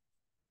 Lee?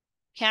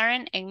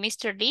 Karen and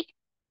Mr. Lee.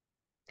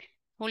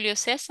 Julio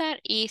César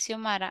y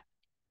Xiomara.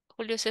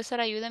 Julio César,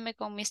 ayúdeme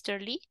con Mr.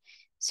 Lee.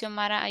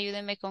 Xiomara,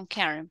 ayúdeme con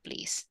Karen,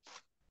 please.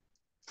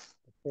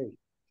 Okay.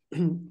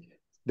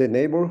 The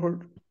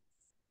neighborhood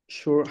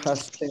sure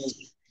has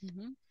changed.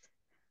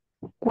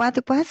 What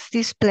was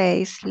this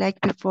place like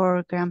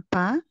before,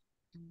 Grandpa?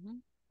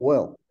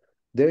 Well,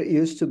 there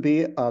used to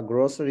be a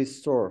grocery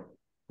store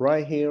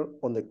right here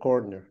on the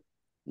corner.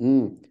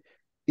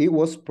 It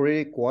was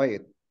pretty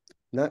quiet.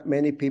 Not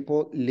many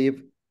people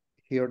live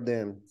here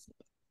then.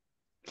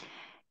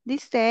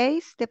 These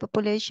days, the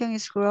population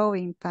is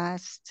growing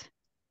fast.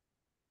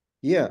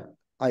 Yeah,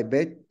 I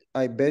bet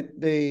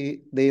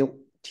they'll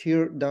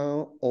tear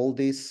down all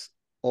these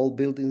old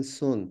buildings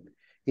soon.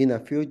 In a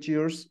few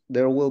years,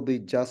 there will be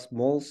just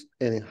malls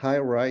and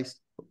high-rise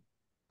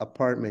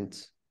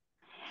apartments.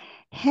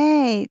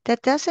 Hey,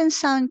 that doesn't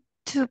sound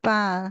too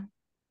bad.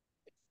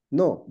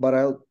 No, but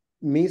I'll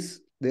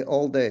miss the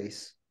old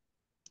days.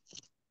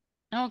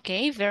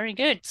 Okay, very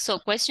good. So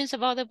questions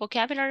about the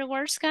vocabulary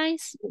words,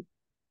 guys?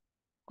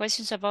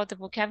 Questions about the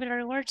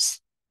vocabulary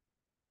words?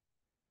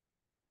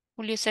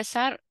 Julio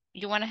César,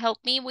 you want to help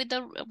me with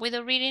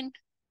the reading?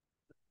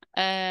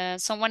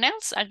 Someone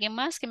else? ¿Alguien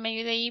más que me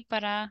ayude ahí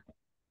para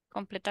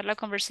completar la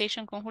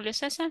conversation con Julio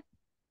César?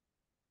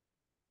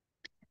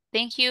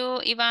 Thank you,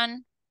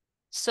 Iván.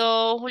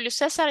 So, Julio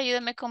César,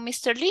 ayúdame con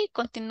Mr. Lee.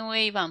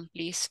 Continúe, Iván,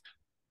 please.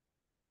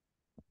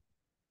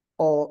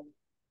 Oh,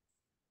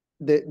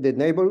 the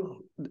neighbor.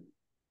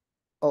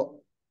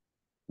 Oh,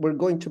 we're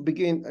going to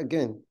begin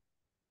again.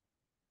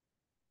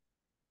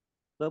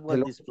 What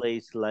was this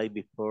place like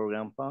before,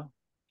 Grandpa?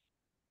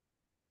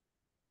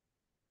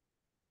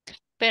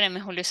 Espéreme,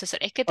 Julio César.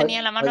 Es que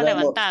tenía la mano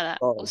levantada.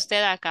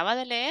 ¿Usted acaba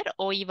de leer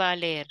o iba a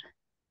leer?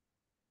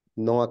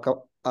 No,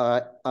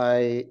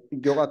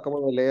 yo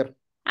acabo de leer.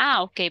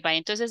 Ah, ok, vaya.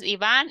 Entonces,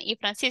 Iván y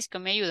Francisco,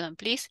 me ayudan,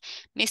 please.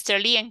 Mr.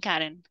 Lee and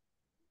Karen.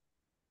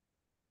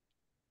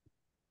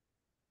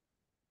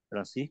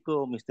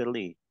 Francisco, Mr.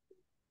 Lee.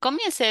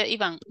 Comience,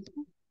 Iván.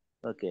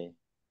 Okay.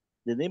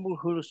 The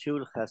neighborhood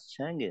sure has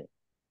changed.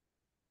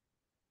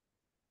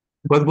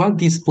 What was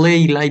this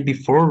place like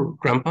before,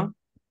 Grandpa?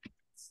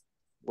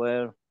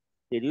 Well,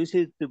 there used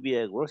to be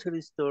a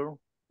grocery store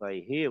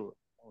right here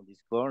on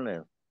this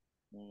corner.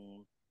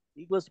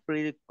 It was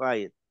pretty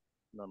quiet.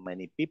 Not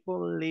many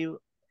people live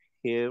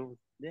here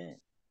then.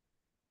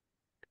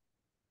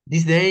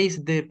 These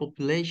days, the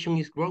population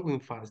is growing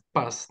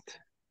fast.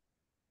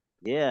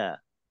 Yeah.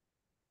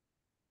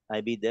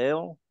 I be there.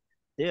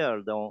 They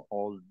are done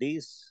all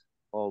these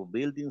old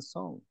buildings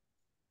on.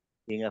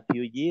 In a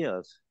few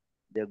years,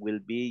 there will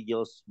be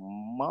just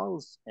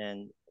malls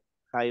and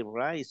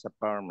high-rise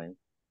apartments.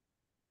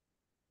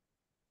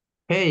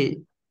 Hey,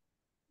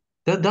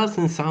 that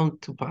doesn't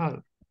sound too bad.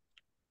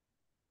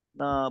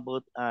 No,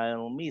 but I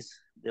miss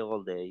the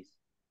old days.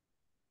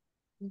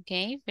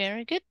 Okay,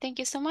 very good. Thank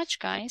you so much,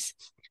 guys.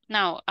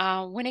 Now,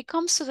 when it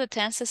comes to the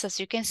tenses, as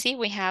you can see,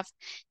 we have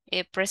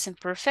a present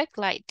perfect,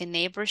 like the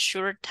neighbor's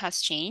shirt has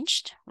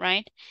changed,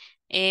 right?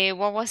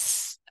 What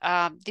was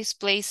this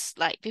place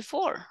like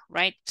before,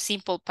 right?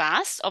 Simple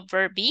past of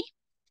verb be.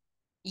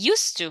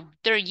 Used to.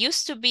 There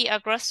used to be a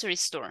grocery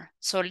store.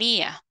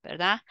 Solía,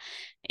 ¿verdad?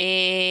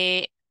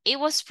 It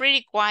was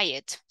pretty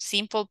quiet.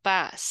 Simple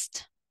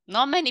past.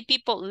 Not many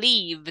people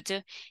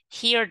lived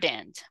here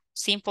then.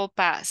 Simple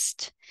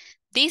past.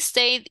 These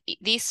days,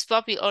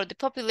 the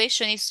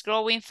population is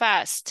growing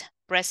fast.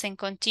 Present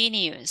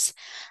continuous.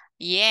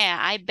 Yeah,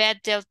 I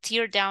bet they'll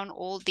tear down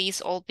all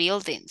these old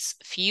buildings.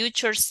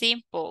 Future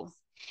simple.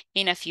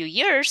 In a few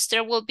years,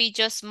 there will be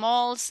just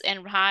malls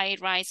and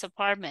high-rise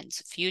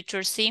apartments.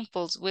 Future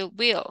simples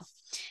will.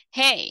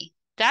 Hey,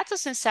 that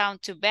doesn't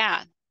sound too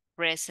bad.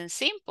 Present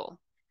simple.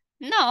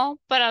 No,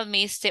 but I'll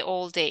miss the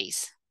old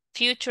days.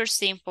 Future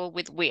simple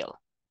with will.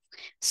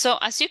 So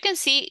as you can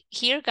see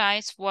here,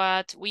 guys,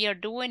 what we are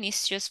doing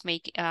is just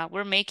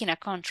we're making a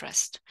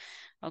contrast,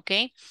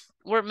 okay?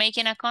 We're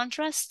making a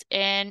contrast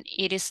and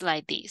it is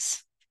like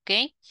this,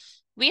 okay?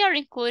 We are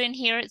including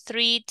here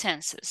 3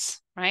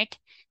 tenses, right?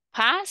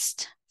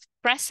 Past,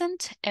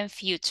 present, and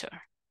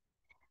future.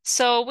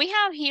 So we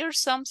have here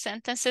some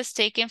sentences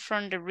taken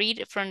from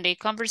the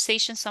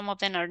conversation. Some of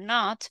them are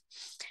not.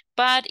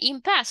 But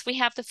in past, we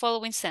have the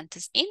following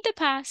sentence. In the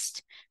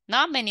past,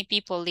 not many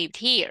people lived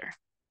here.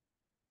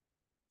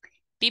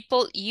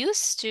 People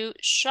used to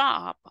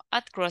shop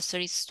at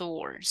grocery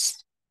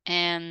stores.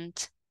 And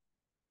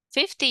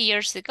 50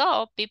 years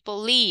ago, people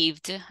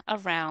lived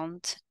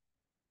around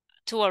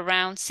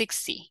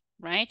 60,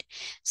 right?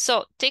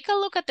 So take a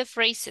look at the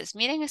phrases.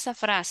 Miren esas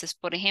frases,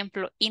 por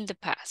ejemplo, in the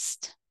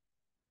past,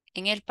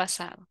 en el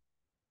pasado.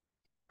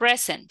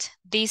 Present,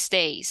 these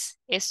days,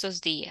 estos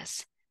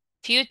días.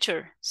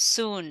 Future,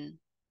 soon,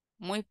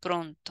 muy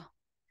pronto.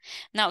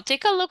 Now,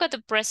 take a look at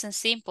the present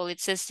simple. It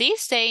says,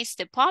 these days,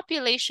 the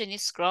population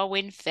is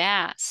growing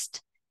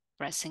fast.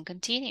 Present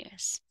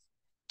continuous.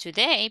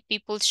 Today,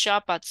 people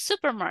shop at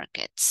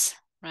supermarkets,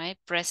 right?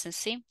 Present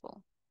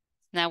simple.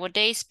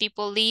 Nowadays,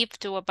 people live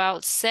to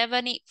about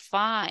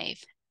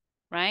 75,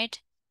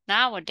 right?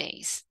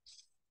 Nowadays.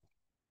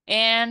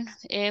 And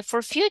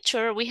for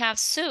future, we have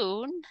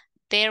soon,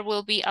 there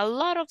will be a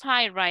lot of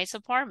high-rise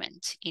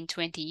apartments. In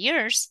 20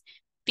 years,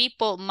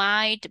 people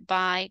might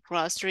buy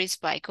groceries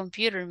by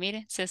computer.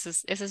 Miren, eso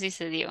sí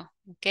se dio,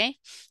 ¿ok?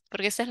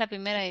 Porque esta es la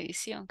primera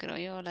edición, creo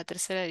yo, la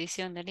tercera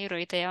edición del libro.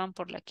 Ahorita ya van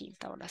por la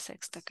quinta o la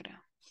sexta, creo.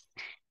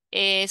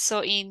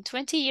 So in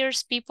 20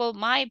 years, people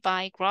might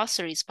buy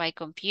groceries by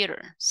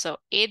computer. So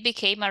it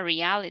became a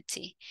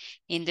reality.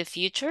 In the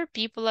future,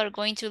 people are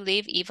going to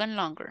live even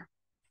longer.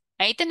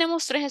 Ahí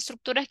tenemos 3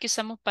 estructuras que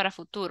usamos para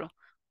futuro.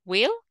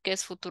 Will, que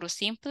es futuro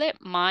simple.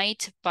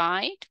 Might,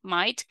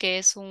 que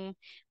es un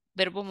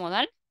verbo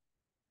modal.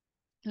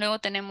 Luego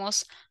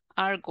tenemos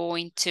are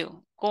going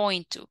to,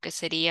 que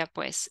sería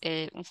pues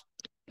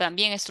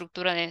también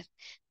estructura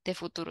de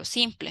futuro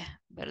simple,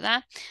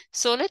 ¿verdad?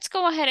 So let's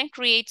go ahead and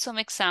create some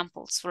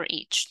examples for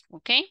each,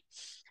 okay?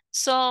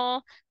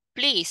 So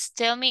please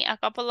tell me a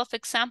couple of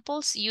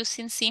examples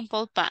using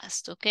simple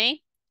past,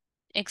 okay?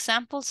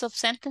 Examples of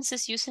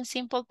sentences using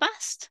simple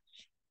past.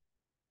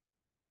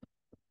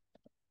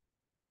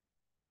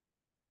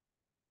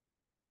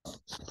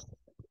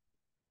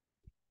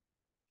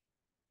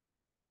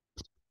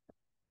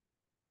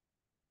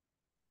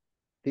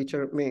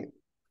 Teacher, me.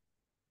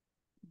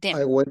 Dime.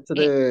 I went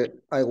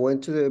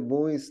to the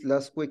movies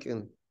last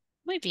weekend.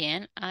 Muy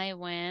bien. I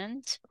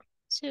went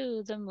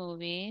to the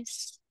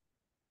movies.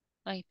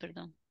 Ay,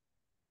 perdón.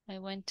 I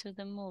went to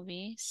the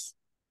movies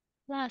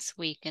last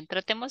weekend.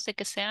 Tratemos de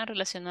que sean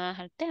relacionadas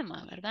al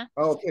tema, ¿verdad?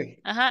 Okay.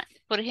 Ajá.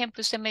 Por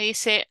ejemplo, usted me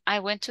dice, I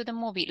went to the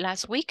movie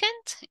last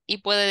weekend y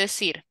puede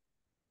decir,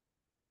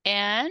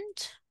 and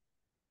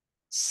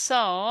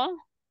saw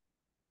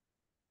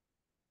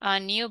a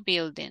new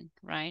building,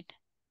 right?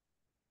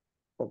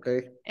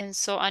 Okay. And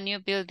saw a new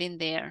building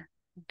there.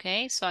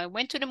 Okay, so I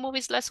went to the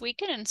movies last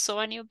weekend and saw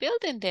a new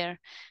building there.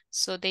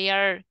 So they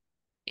are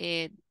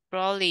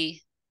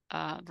probably,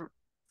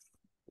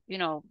 you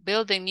know,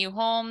 building new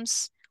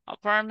homes,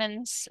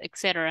 apartments,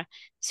 etc.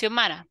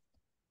 Xiomara.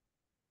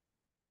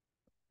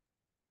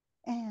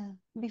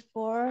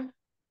 Before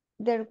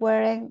there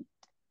weren't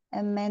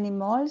many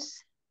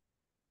malls,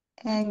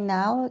 and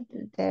now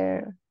there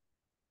are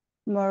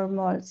more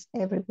malls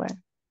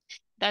everywhere.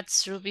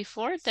 That's true.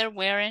 Before there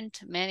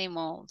weren't many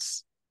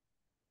malls.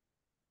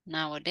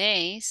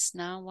 Nowadays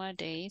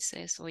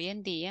es hoy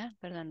en día,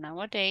 ¿verdad?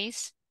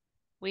 Nowadays,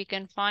 we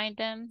can find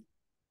them.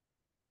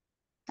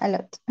 A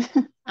lot.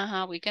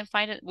 We can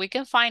find it. We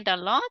can find a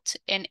lot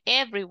and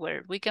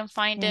everywhere. We can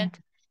find it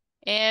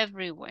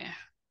everywhere.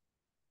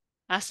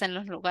 Hasta en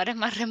los lugares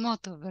más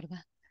remotos,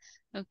 ¿verdad?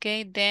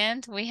 Okay,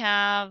 then we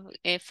have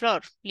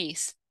Flor,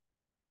 please.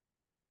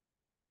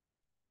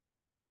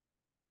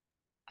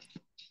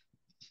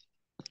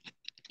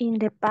 In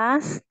the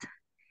past,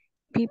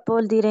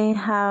 people didn't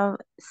have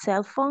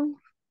cell phone.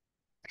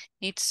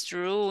 It's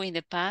true. In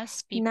the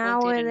past, people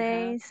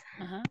Nowadays,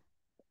 didn't have.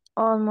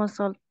 Almost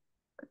all,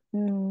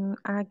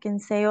 I can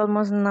say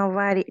almost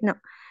nobody. No.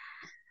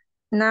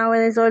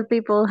 Nowadays, all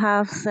people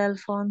have cell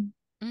phone.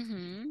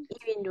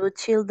 Even your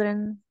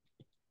children.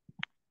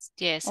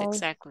 Yes,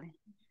 exactly.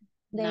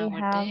 They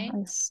have.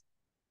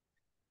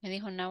 Me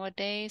dijo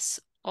nowadays,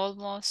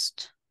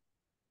 almost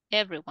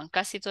everyone,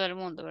 casi todo el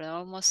mundo, ¿verdad?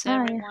 Almost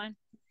everyone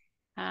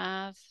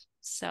have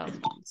cell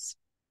phones.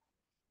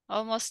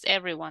 Almost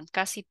everyone,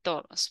 casi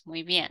todos.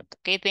 Muy bien.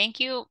 Okay, thank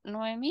you,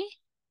 Noemi.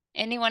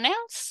 Anyone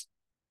else?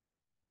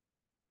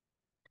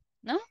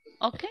 No?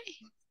 Okay.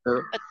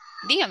 But,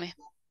 dígame.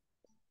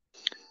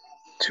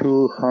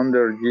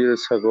 200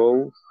 years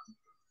ago,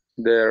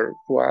 there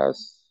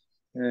was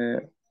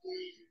airplane.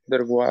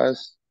 There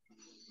was?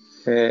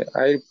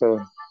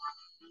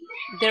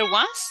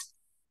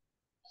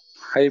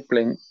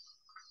 Airplane.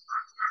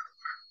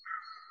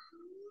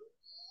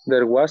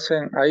 There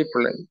wasn't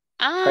airplane.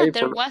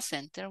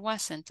 There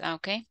wasn't.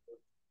 Okay.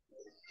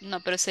 No,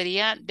 pero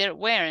sería there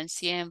weren't,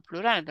 si en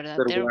plural, ¿verdad?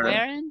 There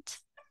weren't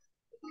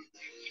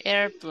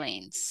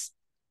airplanes.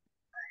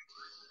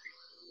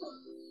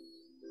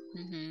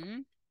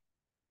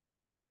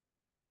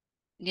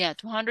 Yeah,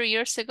 200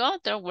 years ago,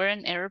 there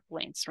weren't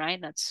airplanes,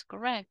 right? That's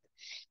correct.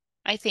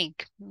 I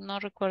think. No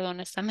recuerdo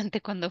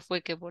honestamente cuándo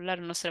fue que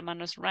volaron los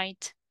hermanos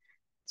Wright.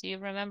 Do you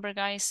remember,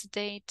 guys, the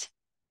date?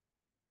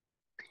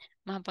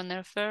 Vamos a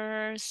poner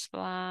first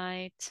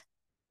flight.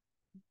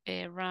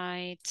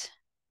 Wright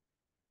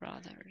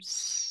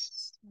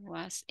brothers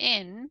was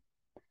in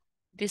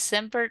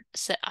December.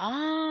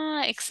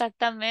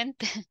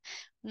 Exactamente.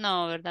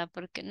 No, ¿verdad?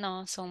 Porque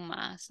no, son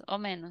más o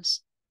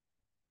menos.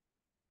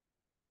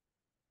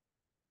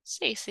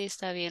 Sí,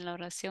 está bien, la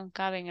oración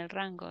cabe en el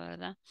rango,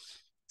 ¿verdad?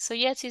 So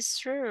yes, it's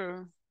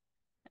true.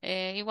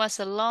 It was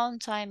a long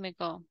time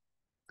ago.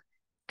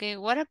 Okay,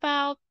 what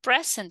about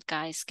present,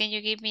 guys? Can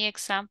you give me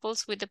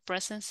examples with the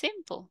present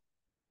simple?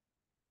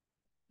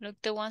 Look,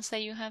 the ones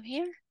that you have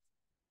here.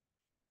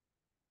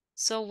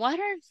 So what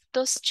are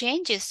those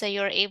changes that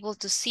you're able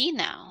to see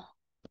now?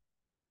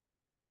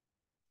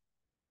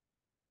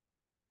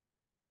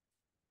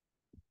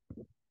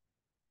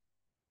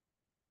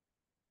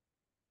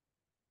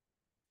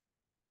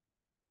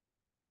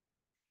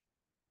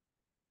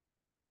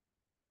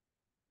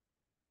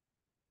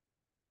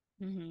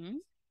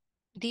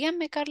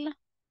 Dígame, Carla.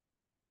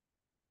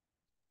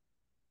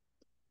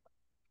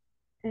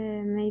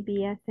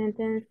 Maybe a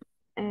sentence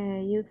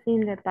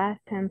using the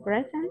past and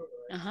present.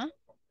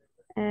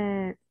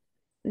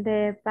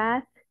 The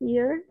past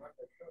years,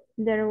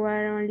 there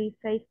were only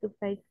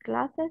face-to-face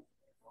classes,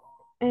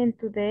 and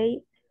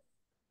today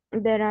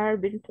there are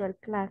virtual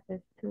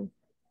classes too.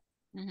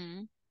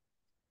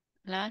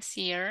 Last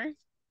year,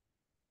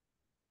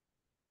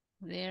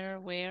 there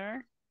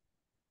were,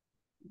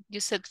 you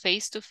said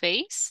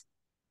face-to-face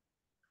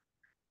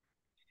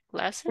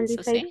classes? Only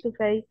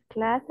face-to-face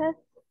classes.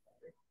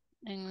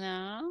 And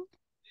now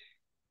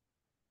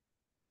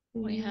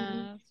we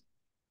have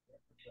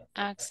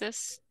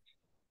access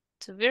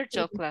to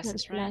virtual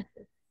classes, right?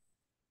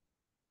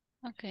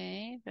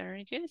 Okay,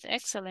 very good,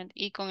 excellent.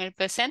 Y con el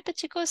presente,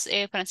 chicos,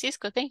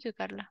 Francisco, thank you,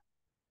 Carla.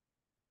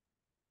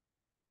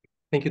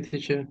 Thank you,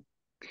 teacher.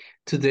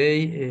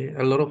 Today,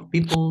 a lot of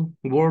people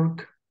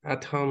work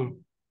at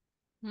home.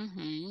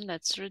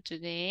 That's true.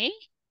 Today,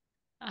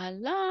 a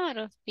lot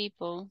of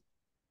people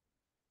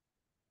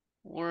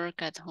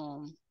work at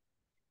home.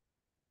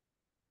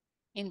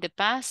 In the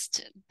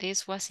past,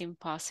 this was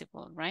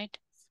impossible, right?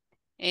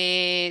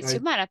 Right.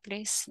 Xiomara,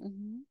 please.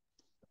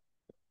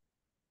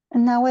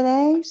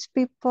 Nowadays,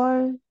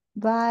 people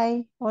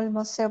buy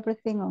almost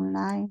everything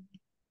online.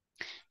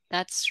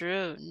 That's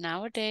true.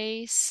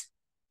 Nowadays,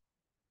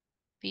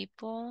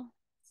 people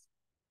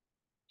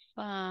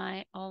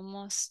buy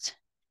almost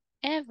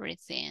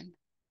everything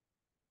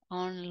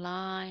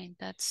online.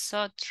 That's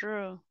so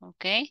true.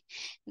 Okay.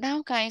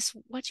 Now, guys,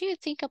 what do you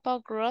think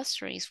about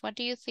groceries? What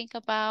do you think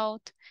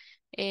about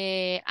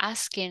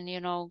asking,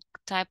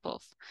 type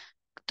of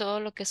todo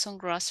lo que son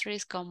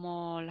groceries,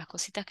 como las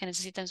cositas que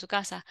necesita en su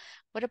casa?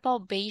 What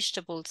about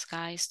vegetables,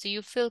 guys? Do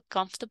you feel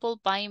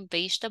comfortable buying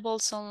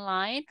vegetables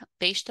online,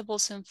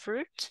 vegetables and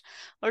fruit?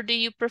 Or do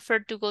you prefer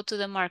to go to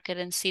the market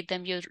and see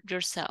them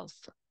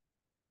yourself?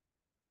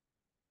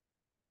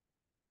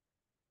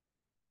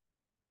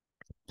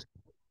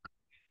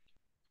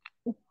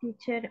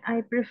 Teacher,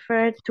 I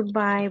prefer to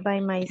buy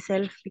by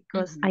myself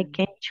because I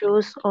can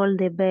choose all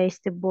the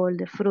vegetable,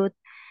 the fruit.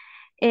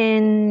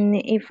 And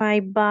if I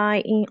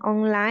buy in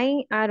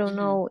online, I don't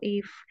know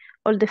if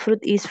all the fruit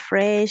is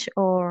fresh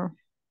or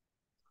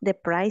the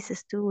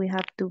prices too. We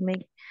have to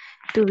make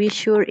to be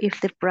sure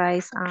if the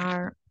price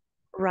are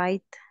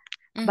right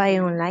by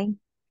online,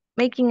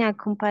 making a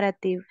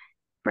comparative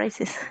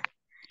prices.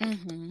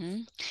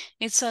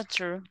 It's so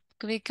true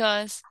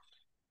because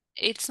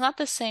it's not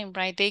the same,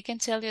 right? They can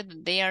tell you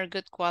that they are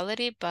good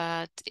quality,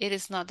 but it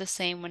is not the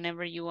same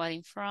whenever you are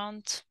in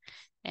front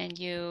and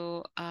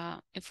you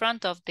in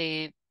front of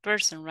the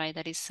person, right,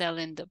 that is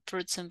selling the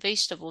fruits and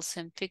vegetables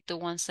and pick the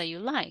ones that you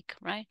like,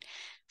 right?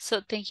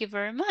 So thank you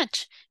very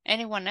much.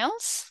 Anyone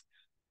else?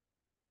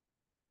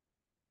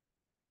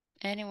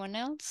 Anyone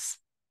else?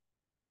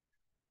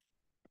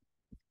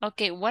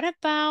 Okay, what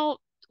about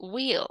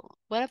will?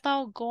 What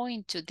about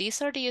going to?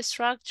 These are the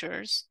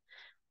structures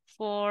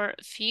for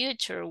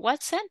future.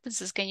 What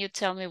sentences can you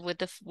tell me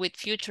with with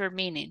future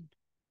meaning?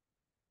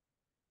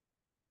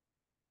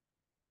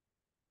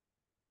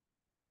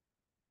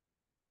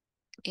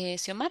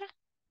 Xiomara?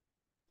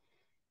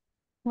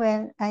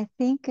 Well, I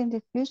think in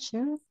the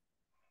future,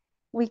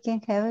 we can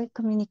have a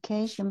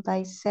communication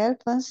by cell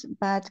phones,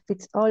 but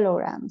with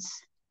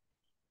holograms.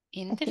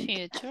 In the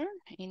future,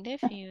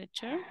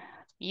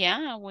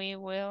 yeah, we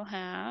will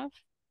have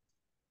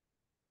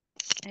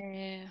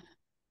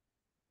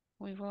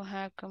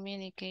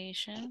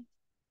communication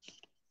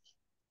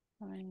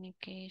with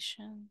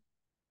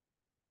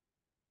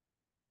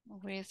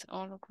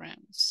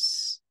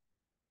holograms.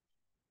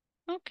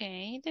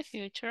 Okay, in the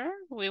future,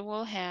 we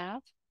will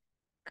have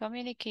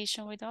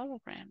communication with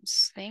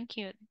holograms. Thank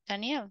you.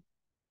 Daniel?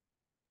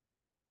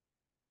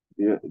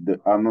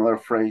 Another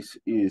phrase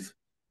is,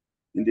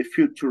 in the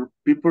future,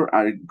 people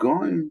are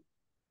going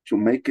to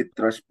make a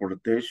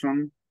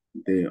transportation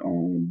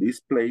on this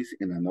place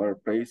in another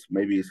place.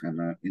 Maybe it's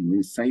in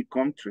the same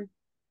country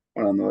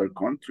or another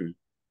country.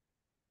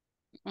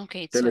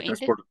 Okay, so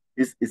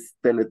it's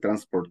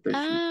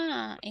teletransportation.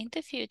 in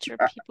the future,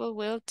 people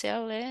will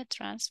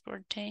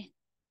teletransport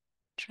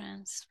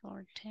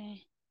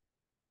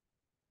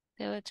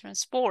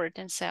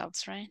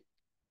themselves, right?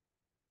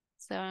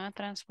 Se van a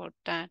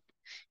transportar.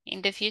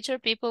 In the future,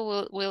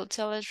 people will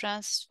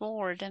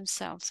teletransport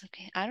themselves.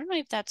 Okay, I don't know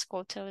if that's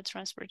called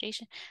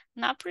teletransportation.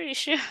 Not pretty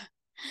sure.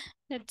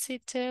 Let's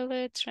see,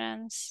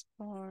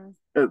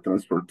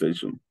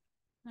 Transportation.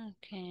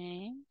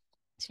 Okay,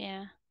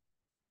 yeah.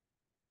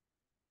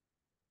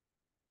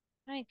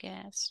 I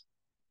guess.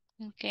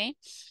 Okay.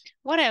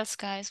 What else,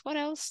 guys? What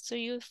else do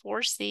you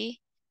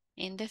foresee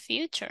in the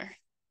future?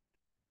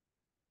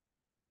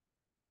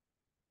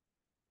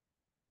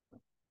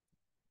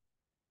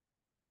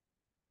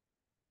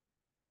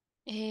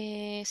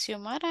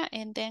 Xiomara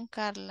and then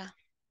Carla.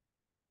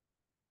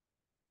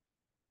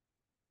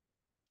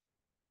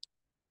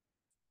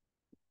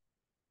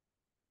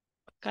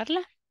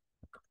 Carla?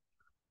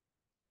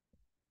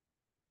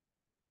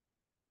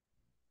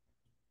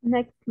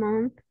 Next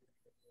month,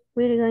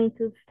 we're going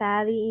to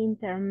study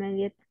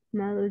intermediate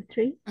module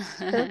 3.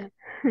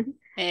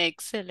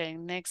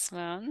 Excellent. Next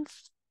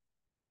month,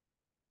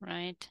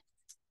 right?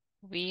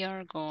 We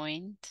are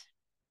going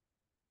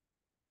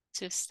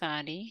to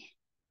study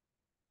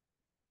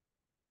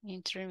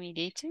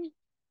intermediate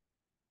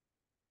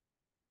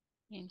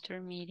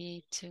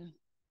 2.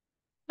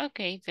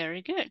 Okay,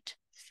 very good.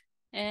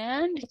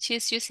 And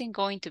she's using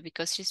going to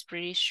because she's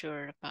pretty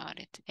sure about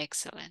it.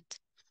 Excellent.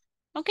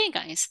 Okay,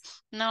 guys.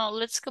 Now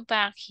let's go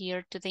back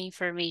here to the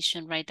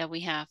information, right, that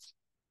we have.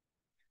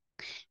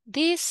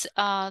 These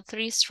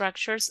 3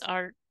 structures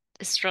are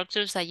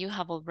structures that you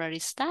have already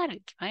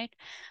studied, right?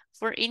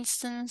 For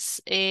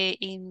instance,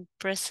 in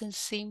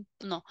principiante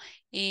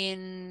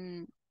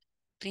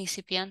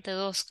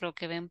 2 creo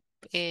que ven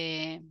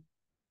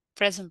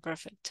present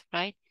perfect,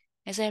 right?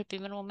 Ese es el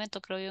primer momento,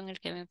 creo yo, en el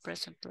que ven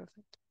present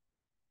perfect.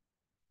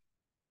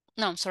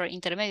 No, I'm sorry,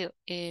 intermedio,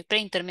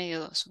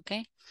 preintermedio 2,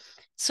 okay?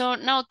 So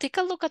now take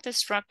a look at the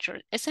structure.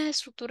 Esas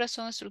estructuras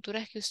son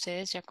estructuras que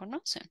ustedes ya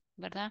conocen,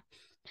 ¿verdad?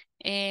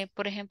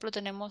 Por ejemplo,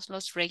 tenemos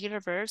los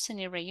regular verbs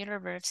and irregular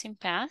verbs in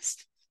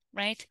past,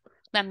 right?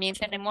 También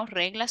tenemos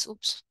reglas,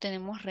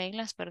 tenemos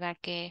reglas, ¿verdad?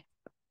 Que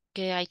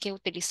hay que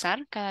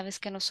utilizar cada vez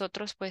que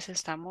nosotros pues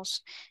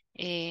estamos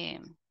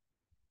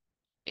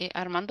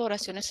armando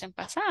oraciones en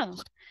pasado.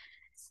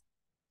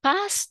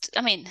 Past,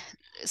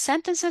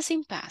 sentences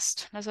in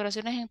past. Las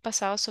oraciones en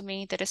pasado son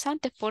bien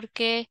interesantes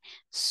porque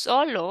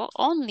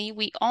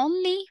we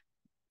only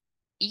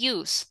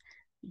use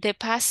the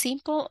past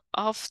simple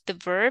of the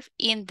verb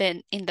in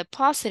the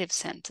positive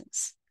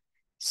sentence.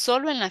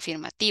 Solo en la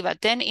afirmativa.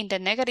 Then in the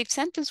negative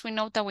sentence, we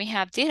know that we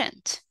have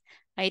didn't.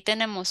 Ahí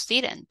tenemos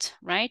didn't,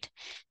 right?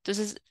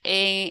 Entonces,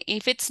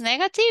 if it's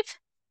negative,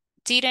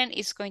 didn't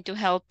is going to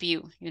help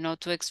you,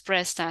 to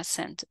express that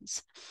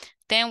sentence.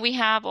 Then we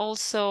have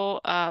also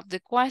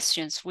the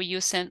questions. We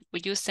use them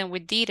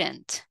with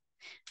didn't,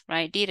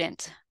 right?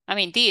 Did.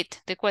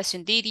 The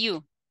question, did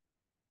you?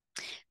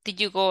 Did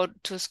you go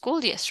to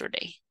school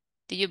yesterday?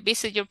 Did you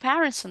visit your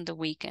parents on the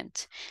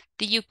weekend?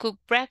 Did you cook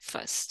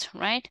breakfast,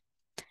 right?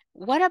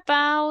 What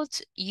about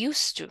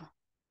used to,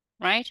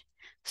 right?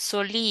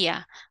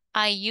 Solía.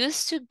 I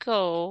used to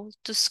go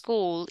to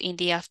school in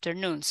the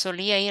afternoon.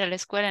 Solía ir a la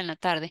escuela en la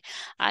tarde.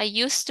 I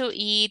used to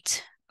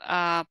eat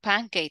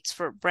pancakes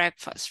for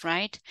breakfast,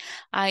 right?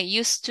 I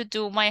used to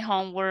do my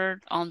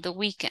homework on the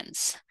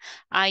weekends.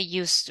 I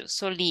used to,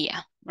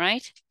 solía,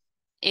 right?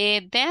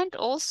 Then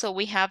also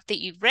we have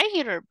the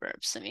irregular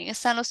verbs.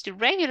 Están los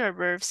irregular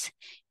verbs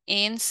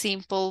in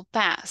simple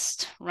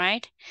past,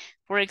 right?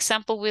 For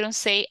example, we don't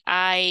say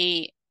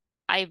I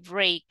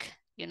break,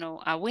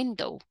 a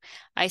window.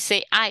 I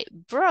say I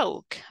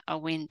broke a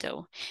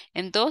window.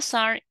 And those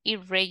are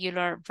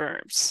irregular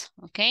verbs,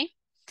 okay?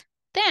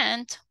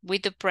 Then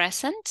with the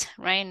present,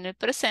 right, in el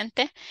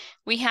presente,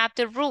 we have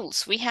the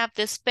rules. We have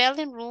the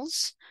spelling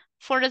rules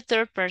for the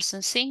third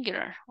person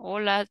singular, o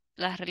las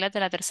reglas de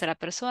la tercera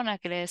persona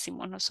que le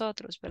decimos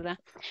nosotros, ¿verdad?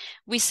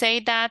 We say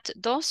that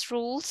those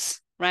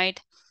rules, right,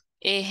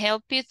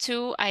 help you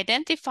to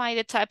identify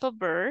the type of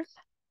verb,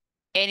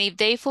 and if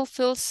they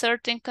fulfill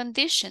certain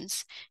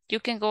conditions,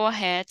 you can go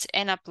ahead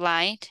and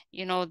apply,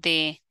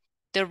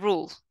 the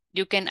rule.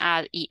 You can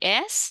add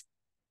ES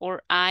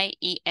or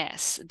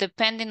IES,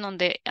 depending on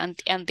the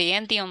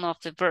ending of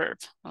the verb,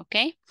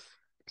 okay?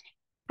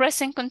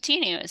 Present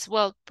continuous.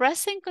 Well,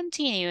 present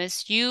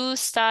continuous, you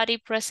study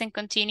present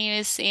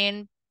continuous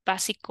in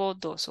básico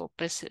 2 o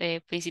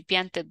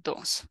principiante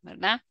 2,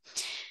 ¿verdad?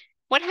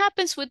 What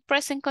happens with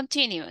present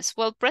continuous?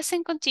 Well,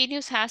 present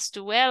continuous has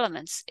two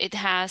elements. It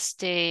has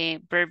the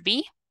verb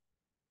be.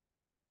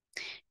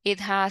 It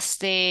has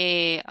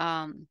the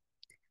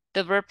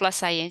verb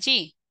plus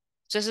ing.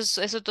 Entonces,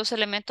 esos dos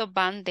elementos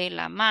van de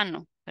la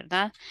mano,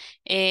 ¿verdad?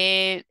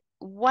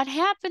 What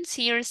happens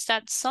here is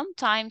that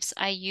sometimes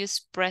I use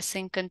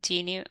present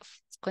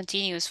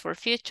continuous for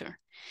future.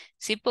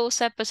 Sí puedo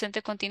usar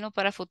presente continuo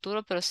para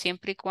futuro, pero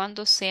siempre y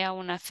cuando sea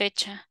una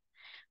fecha,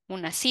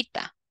 una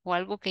cita o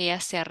algo que ya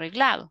esté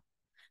arreglado.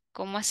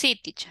 ¿Cómo así,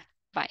 teacher?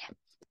 Vaya.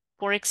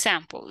 For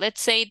example,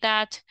 let's say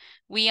that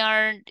we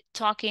are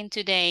talking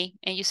today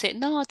and you say,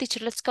 no,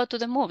 teacher, let's go to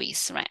the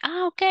movies, right?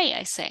 Okay,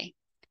 I say,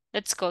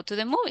 let's go to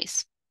the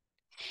movies.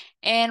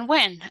 And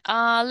when?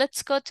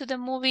 Let's go to the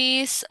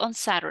movies on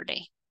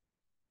Saturday.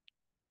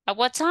 At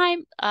what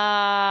time?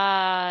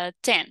 10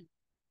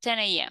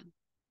 a.m.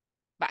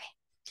 Bye.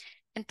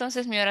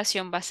 Entonces mi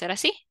oración va a ser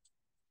así.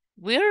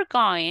 We're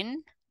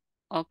going,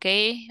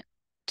 okay,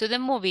 to the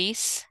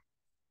movies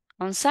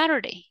on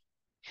Saturday.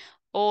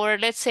 Or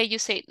let's say you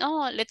say,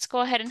 no, let's go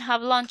ahead and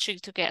have lunch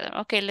together.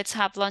 Okay, let's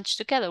have lunch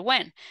together.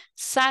 When?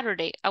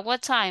 Saturday. At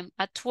what time?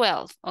 At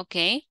 12.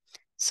 Okay.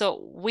 So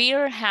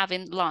we're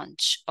having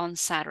lunch on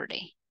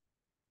Saturday.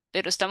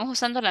 Pero estamos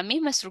usando la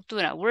misma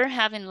estructura. We're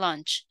having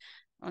lunch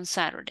on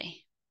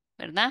Saturday.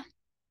 ¿Verdad?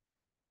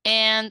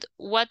 And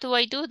what do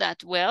I do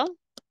that? Well,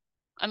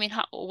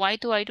 why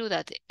do I do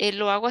that?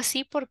 Lo hago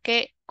así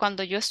porque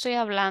cuando yo estoy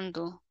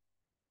hablando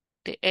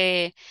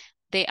de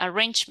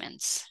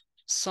arrangements,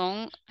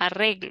 son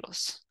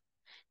arreglos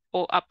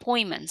o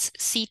appointments,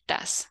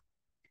 citas.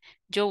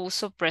 Yo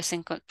uso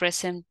present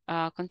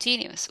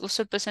continuous.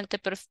 Uso el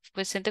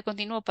presente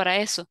continuo para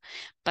eso,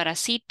 para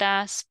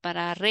citas,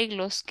 para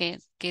arreglos que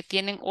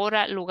tienen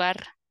hora,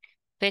 lugar,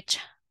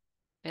 fecha,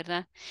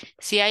 ¿verdad?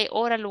 Si hay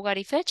hora, lugar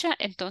y fecha,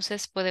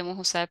 entonces podemos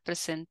usar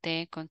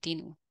presente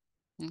continuo.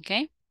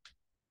 ¿Ok?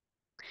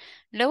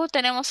 Luego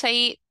tenemos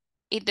ahí,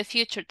 in the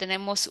future,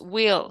 tenemos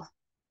will.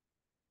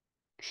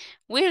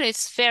 Will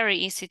is very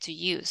easy to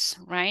use,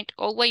 right?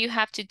 All what you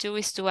have to do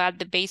is to add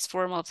the base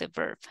form of the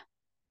verb.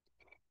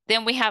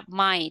 Then we have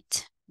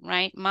might,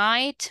 right?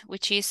 Might,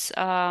 which is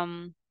a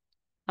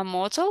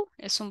modal,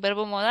 es un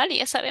verbo modal. Y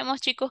ya sabemos,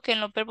 chicos, que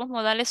en los verbos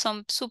modales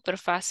son súper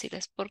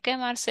fáciles. ¿Por qué,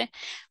 Marce?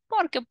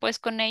 Porque pues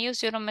con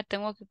ellos yo no me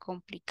tengo que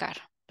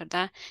complicar,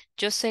 ¿verdad?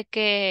 Yo sé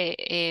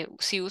que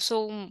si uso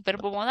un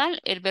verbo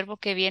modal, el verbo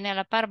que viene a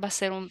la par va a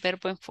ser un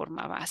verbo en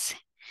forma base.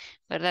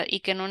 ¿verdad?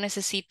 Y que no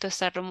necesito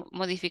estar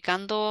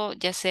modificando,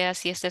 ya sea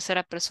si es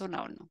tercera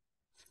persona o no,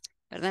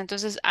 ¿verdad?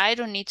 Entonces, I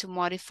don't need to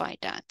modify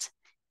that.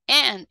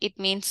 And it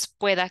means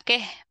pueda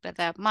que,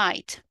 ¿verdad?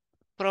 Might,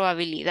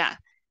 probabilidad,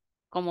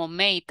 como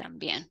may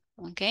también,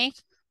 ¿ok?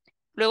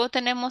 Luego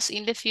tenemos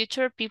in the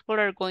future, people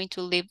are going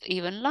to live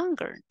even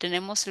longer.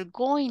 Tenemos el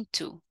going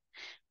to,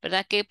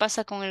 ¿verdad? ¿Qué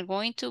pasa con el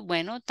going to?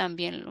 Bueno,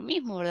 también lo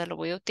mismo, ¿verdad? Lo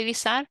voy a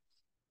utilizar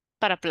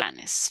para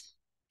planes,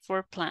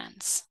 for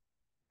plans,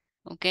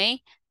 ¿ok?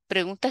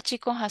 ¿Preguntas,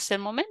 chicos, hasta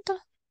el momento?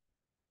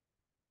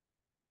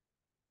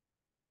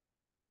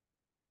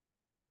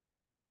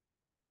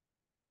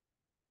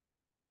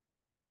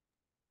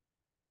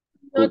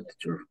 Good,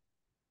 teacher.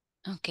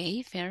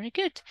 Okay, very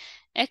good.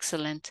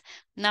 Excellent.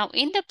 Now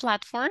in the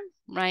platform,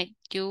 right,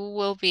 you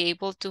will be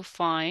able to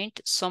find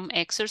some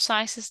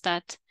exercises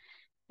that,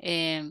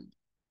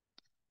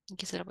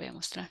 aquí se lo voy a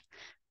mostrar.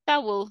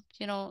 That will,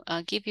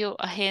 give you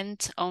a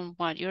hint on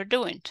what you're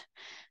doing,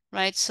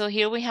 right? So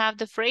here we have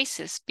the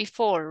phrases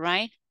before,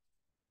 right?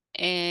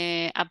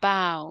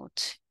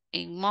 About,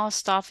 in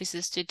most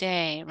offices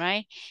today,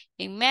 right?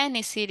 In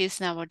many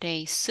cities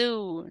nowadays,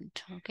 soon,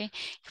 okay?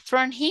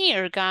 From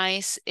here,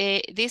 guys,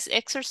 this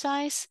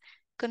exercise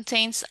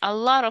contains a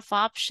lot of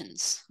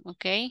options,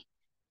 okay?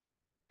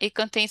 It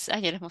contains, ya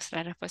les mostré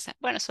la respuesta.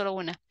 Bueno, solo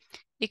una.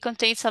 It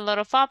contains a lot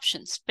of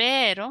options,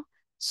 pero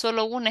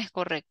solo una es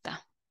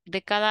correcta.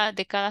 De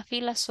cada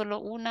fila, solo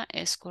una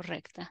es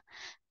correcta.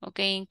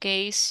 Okay, in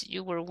case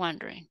you were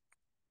wondering.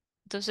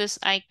 Entonces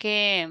hay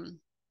que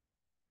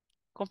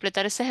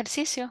completar ese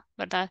ejercicio,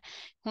 ¿verdad?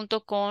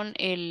 Junto con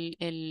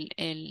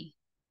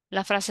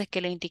las frases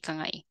que le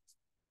indican ahí.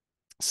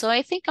 So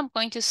I think I'm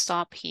going to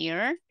stop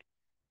here,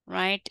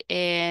 right?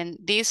 And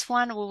this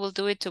one, we will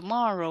do it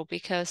tomorrow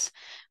because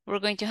we're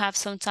going to have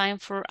some time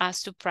for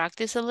us to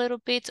practice a little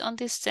bit on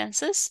these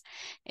tenses.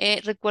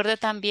 Recuerda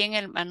también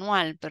el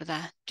manual,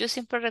 ¿verdad? Yo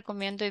siempre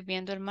recomiendo ir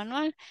viendo el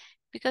manual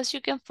because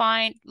you can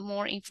find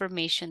more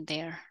information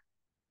there.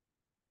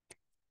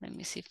 Let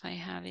me see if I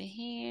have it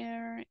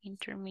here.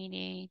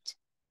 Intermediate.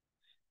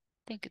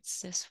 I think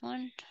it's this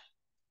one.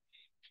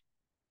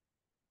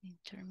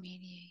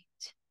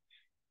 Intermediate.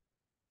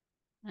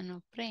 Ah,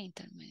 no,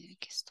 pre-intermedio,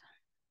 aquí está.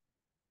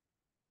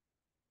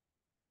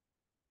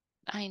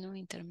 Ay, no,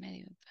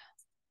 intermedio.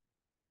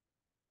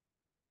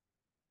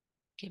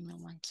 Give me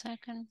 1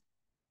 second.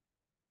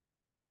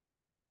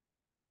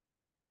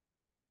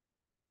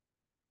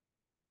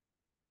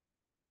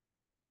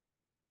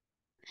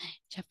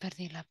 Ya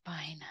perdí la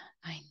página.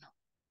 Ay, no.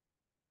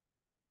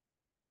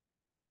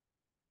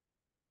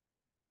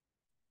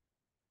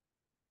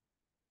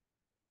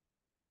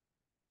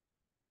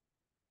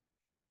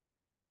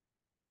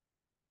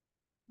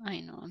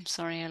 Ay, no, I'm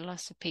sorry, I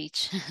lost the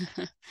page.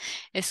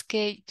 Es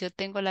que yo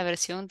tengo la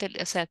versión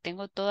o sea,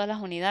 tengo todas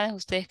las unidades.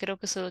 Ustedes creo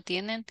que solo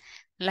tienen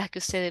las que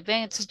ustedes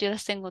ven. Entonces yo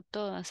las tengo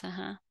todas,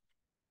 ajá.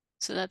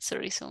 So that's the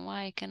reason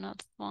why I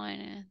cannot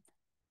find it.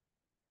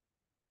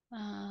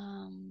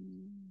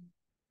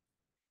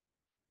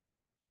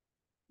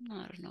 No,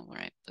 I don't know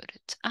where I put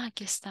it. Ah,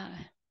 aquí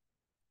está.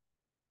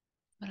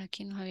 Por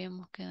aquí nos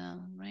habíamos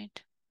quedado, right?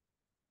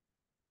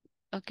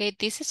 Okay,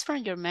 this is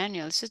from your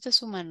manual. This is de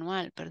su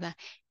manual, ¿verdad?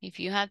 If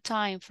you have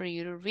time for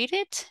you to read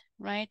it,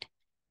 right?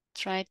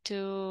 Try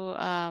to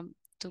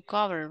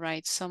cover,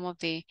 right, some of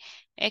the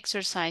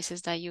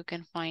exercises that you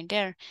can find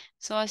there.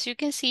 So as you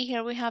can see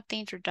here, we have the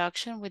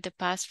introduction with the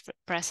past,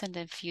 present,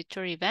 and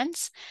future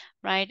events,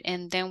 right?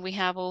 And then we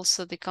have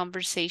also the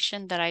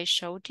conversation that I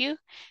showed you,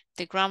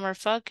 the grammar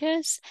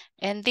focus,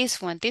 and this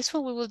one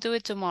we will do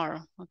it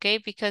tomorrow, okay?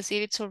 Because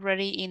it is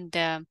already in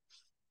the,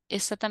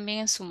 está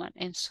también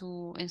en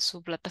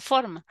su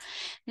plataforma.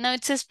 Now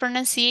it says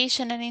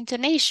pronunciation and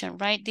intonation,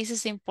 right? This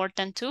is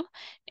important too,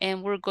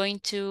 and we're going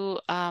to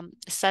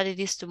study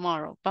this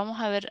tomorrow. Vamos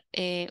a ver,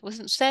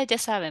 ustedes ya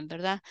saben,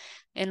 ¿verdad?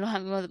 En los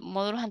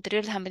módulos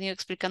anteriores les han venido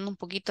explicando un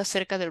poquito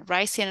acerca del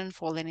rising and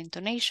falling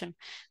intonation.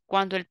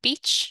 Cuando el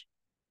pitch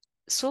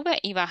sube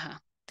y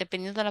baja,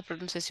 dependiendo de la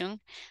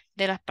pronunciación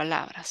de las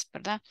palabras,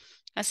 ¿verdad?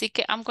 Así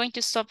que I'm going to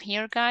stop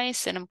here,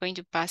 guys, and I'm going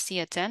to pass the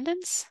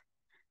attendance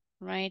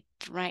right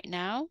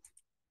now.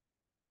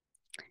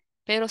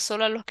 Pero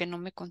solo a los que no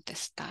me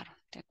contestaron,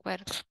 ¿de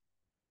acuerdo?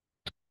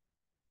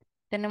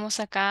 Tenemos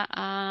acá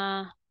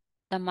a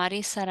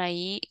Damari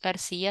Saraí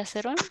García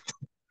Cerón.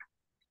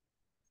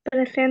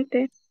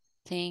 Presente.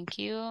 Thank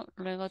you.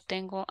 Luego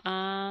tengo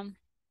a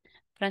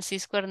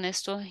Francisco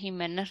Ernesto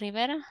Jiménez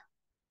Rivera.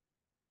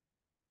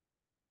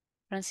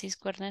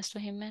 Francisco Ernesto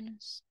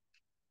Jiménez.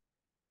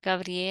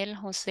 Gabriel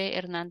José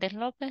Hernández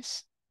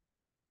López.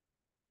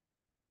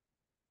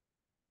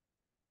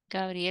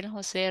 Gabriel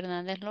José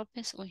Hernández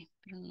López. Uy,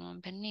 pero no han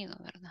venido,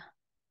 ¿verdad?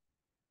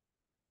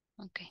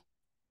 Ok.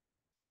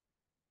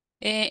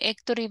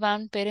 Héctor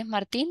Iván Pérez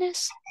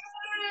Martínez.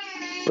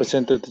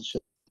 Presente,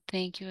 teacher.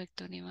 Thank you,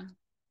 Héctor Iván.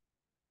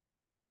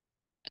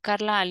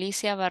 Carla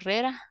Alicia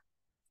Barrera.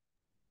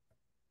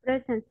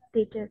 Present,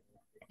 teacher.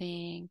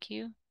 Thank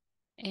you.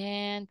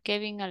 And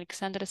Kevin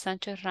Alexandre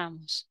Sánchez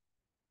Ramos.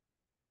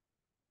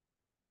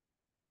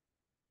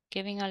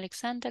 Kevin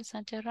Alexander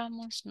Sánchez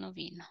Ramos no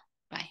vino.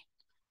 Bye.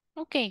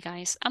 Okay,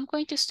 guys, I'm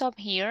going to stop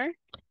here,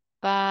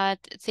 but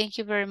thank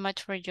you very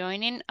much for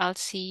joining. I'll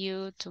see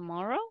you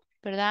tomorrow,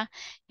 ¿verdad?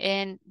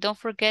 And don't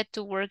forget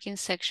to work in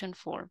section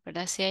 4,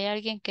 ¿verdad? Si hay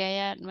alguien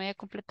que no haya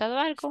completado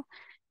algo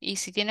y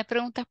si tiene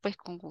preguntas, pues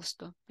con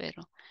gusto,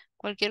 pero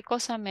cualquier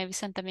cosa me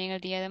avisan también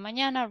el día de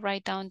mañana.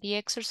 Write down the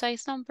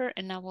exercise number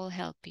and I will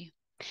help you.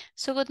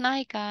 So good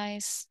night,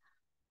 guys.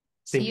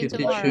 See you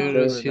tomorrow.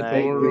 teacher. See you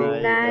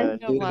tomorrow.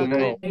 You're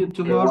welcome. See you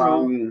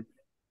tomorrow.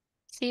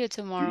 See you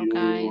tomorrow,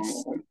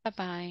 guys.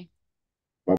 Bye-bye.